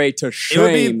 Shades of Grey to It would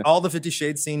shame. be all the 50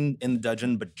 Shades scene in the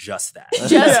dungeon, but just that.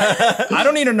 Just- I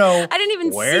don't need to know. I didn't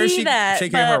even where see she that,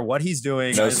 taking her, but- what he's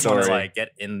doing. No I just want to story. like get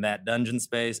in that dungeon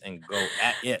space and go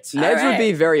at it. Ned's All would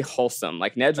be right. very wholesome.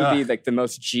 Like Ned's would be Ugh. like the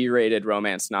most G-rated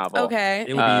romance novel. Okay.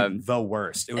 It would be Um, the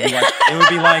worst. It would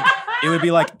be like It would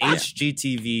be like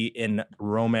HGTV in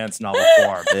romance novel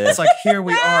form. It's like, here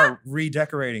we are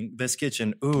redecorating this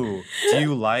kitchen. Ooh, do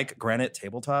you like granite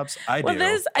tabletops? I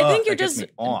do. I think you're just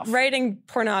writing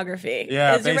pornography.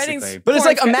 Yeah, basically. But it's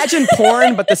like, imagine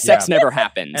porn, but the sex never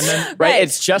happens. And then, right?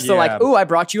 It's just like, ooh, I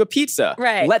brought you a pizza.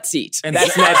 Right. Let's eat. And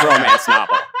that's Ned's romance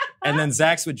novel. And then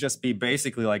Zach's would just be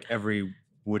basically like every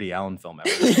Woody Allen film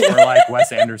ever, or like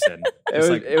Wes Anderson.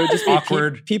 It would just be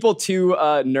awkward. People too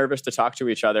nervous to talk to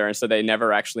each other, and so they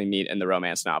never actually meet in the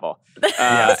romance novel. So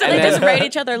they just write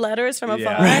each other letters from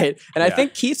afar. Right. And I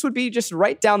think Keith's would be just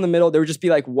right down the middle. There would just be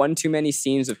like one too many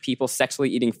scenes of people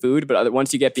sexually eating food, but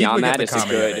once you get beyond that, it's a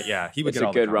good. He would get a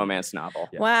good romance novel.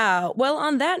 Yeah. Wow. Well,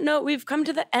 on that note, we've come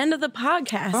to the end of the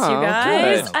podcast, you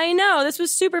guys. Good. I know this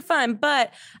was super fun,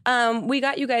 but we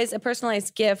got you guys a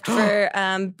personalized gift for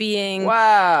being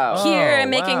here and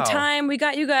making time. We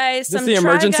got you guys some the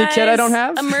emergency kit I don't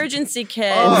have? Emergency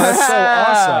kit. Oh, that's so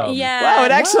awesome. Yeah. Wow,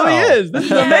 it actually is. This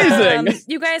is amazing.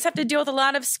 You guys have to deal with a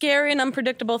lot of scary and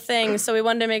unpredictable things, so we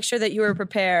wanted to make sure that you were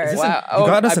prepared. You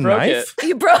got us a knife?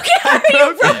 You broke it.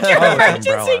 You broke your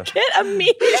emergency kit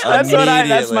immediately.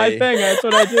 That's my thing. That's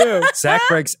what I do. Zach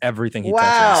breaks everything he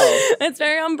touches. It's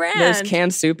very on brand. There's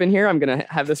canned soup in here. I'm going to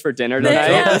have this for dinner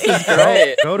tonight. This is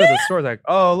great. Go to the store. Like,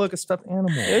 oh, look, a stuffed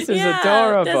animal. This is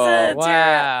adorable.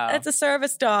 Wow. It's a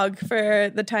service dog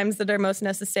for the times that are most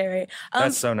necessary.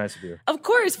 That's so nice of you. Of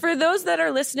course, for those that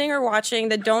are listening or watching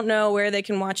that don't know where they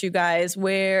can watch you guys,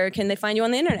 where can they find you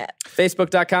on the internet?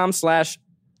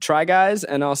 Facebook.com/TryGuys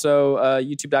and also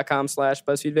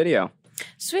YouTube.com/BuzzFeed Video.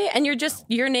 Sweet. And you're just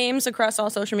your names across all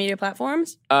social media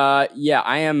platforms? Yeah,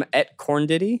 I am at Corn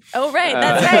Diddy. Oh, right.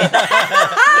 That's right.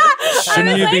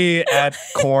 Shouldn't you be at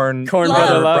Corn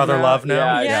Brother Love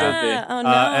now? Yeah. Oh, no.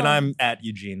 And I'm at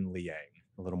Eugene Liang.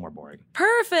 A little more boring.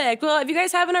 Perfect. Well, if you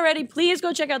guys haven't already, please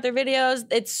go check out their videos.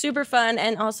 It's super fun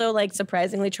and also like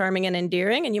surprisingly charming and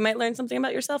endearing, and you might learn something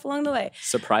about yourself along the way.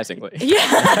 Surprisingly.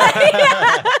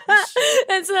 Yeah.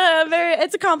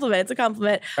 It's a compliment. It's a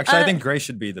compliment. Actually, I think Grace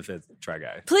should be the fifth Try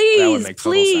Guy. Please, that would make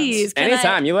total sense.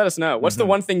 Anytime, you let us know. What's the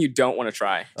one thing you don't want to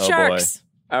try? Sharks. Boy.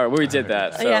 All right, we did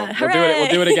that. So yeah, we'll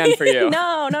do it again for you.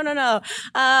 No.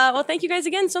 Well, thank you guys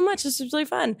again so much. This was really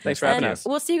fun. Thanks for having us.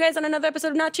 We'll see you guys on another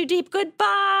episode of Not Too Deep.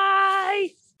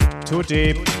 Goodbye. Too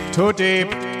deep, too deep,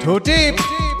 too deep,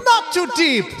 not too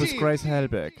deep with Grace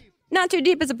Helbig. Not Too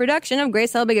Deep is a production of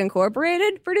Grace Helbig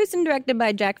Incorporated, produced and directed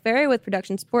by Jack Ferry with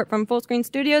production support from Fullscreen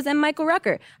Studios and Michael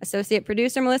Rucker. Associate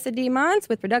producer Melissa D. Montz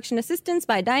with production assistance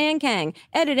by Diane Kang.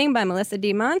 Editing by Melissa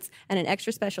D. Montz. And an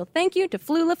extra special thank you to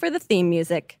Flula for the theme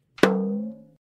music.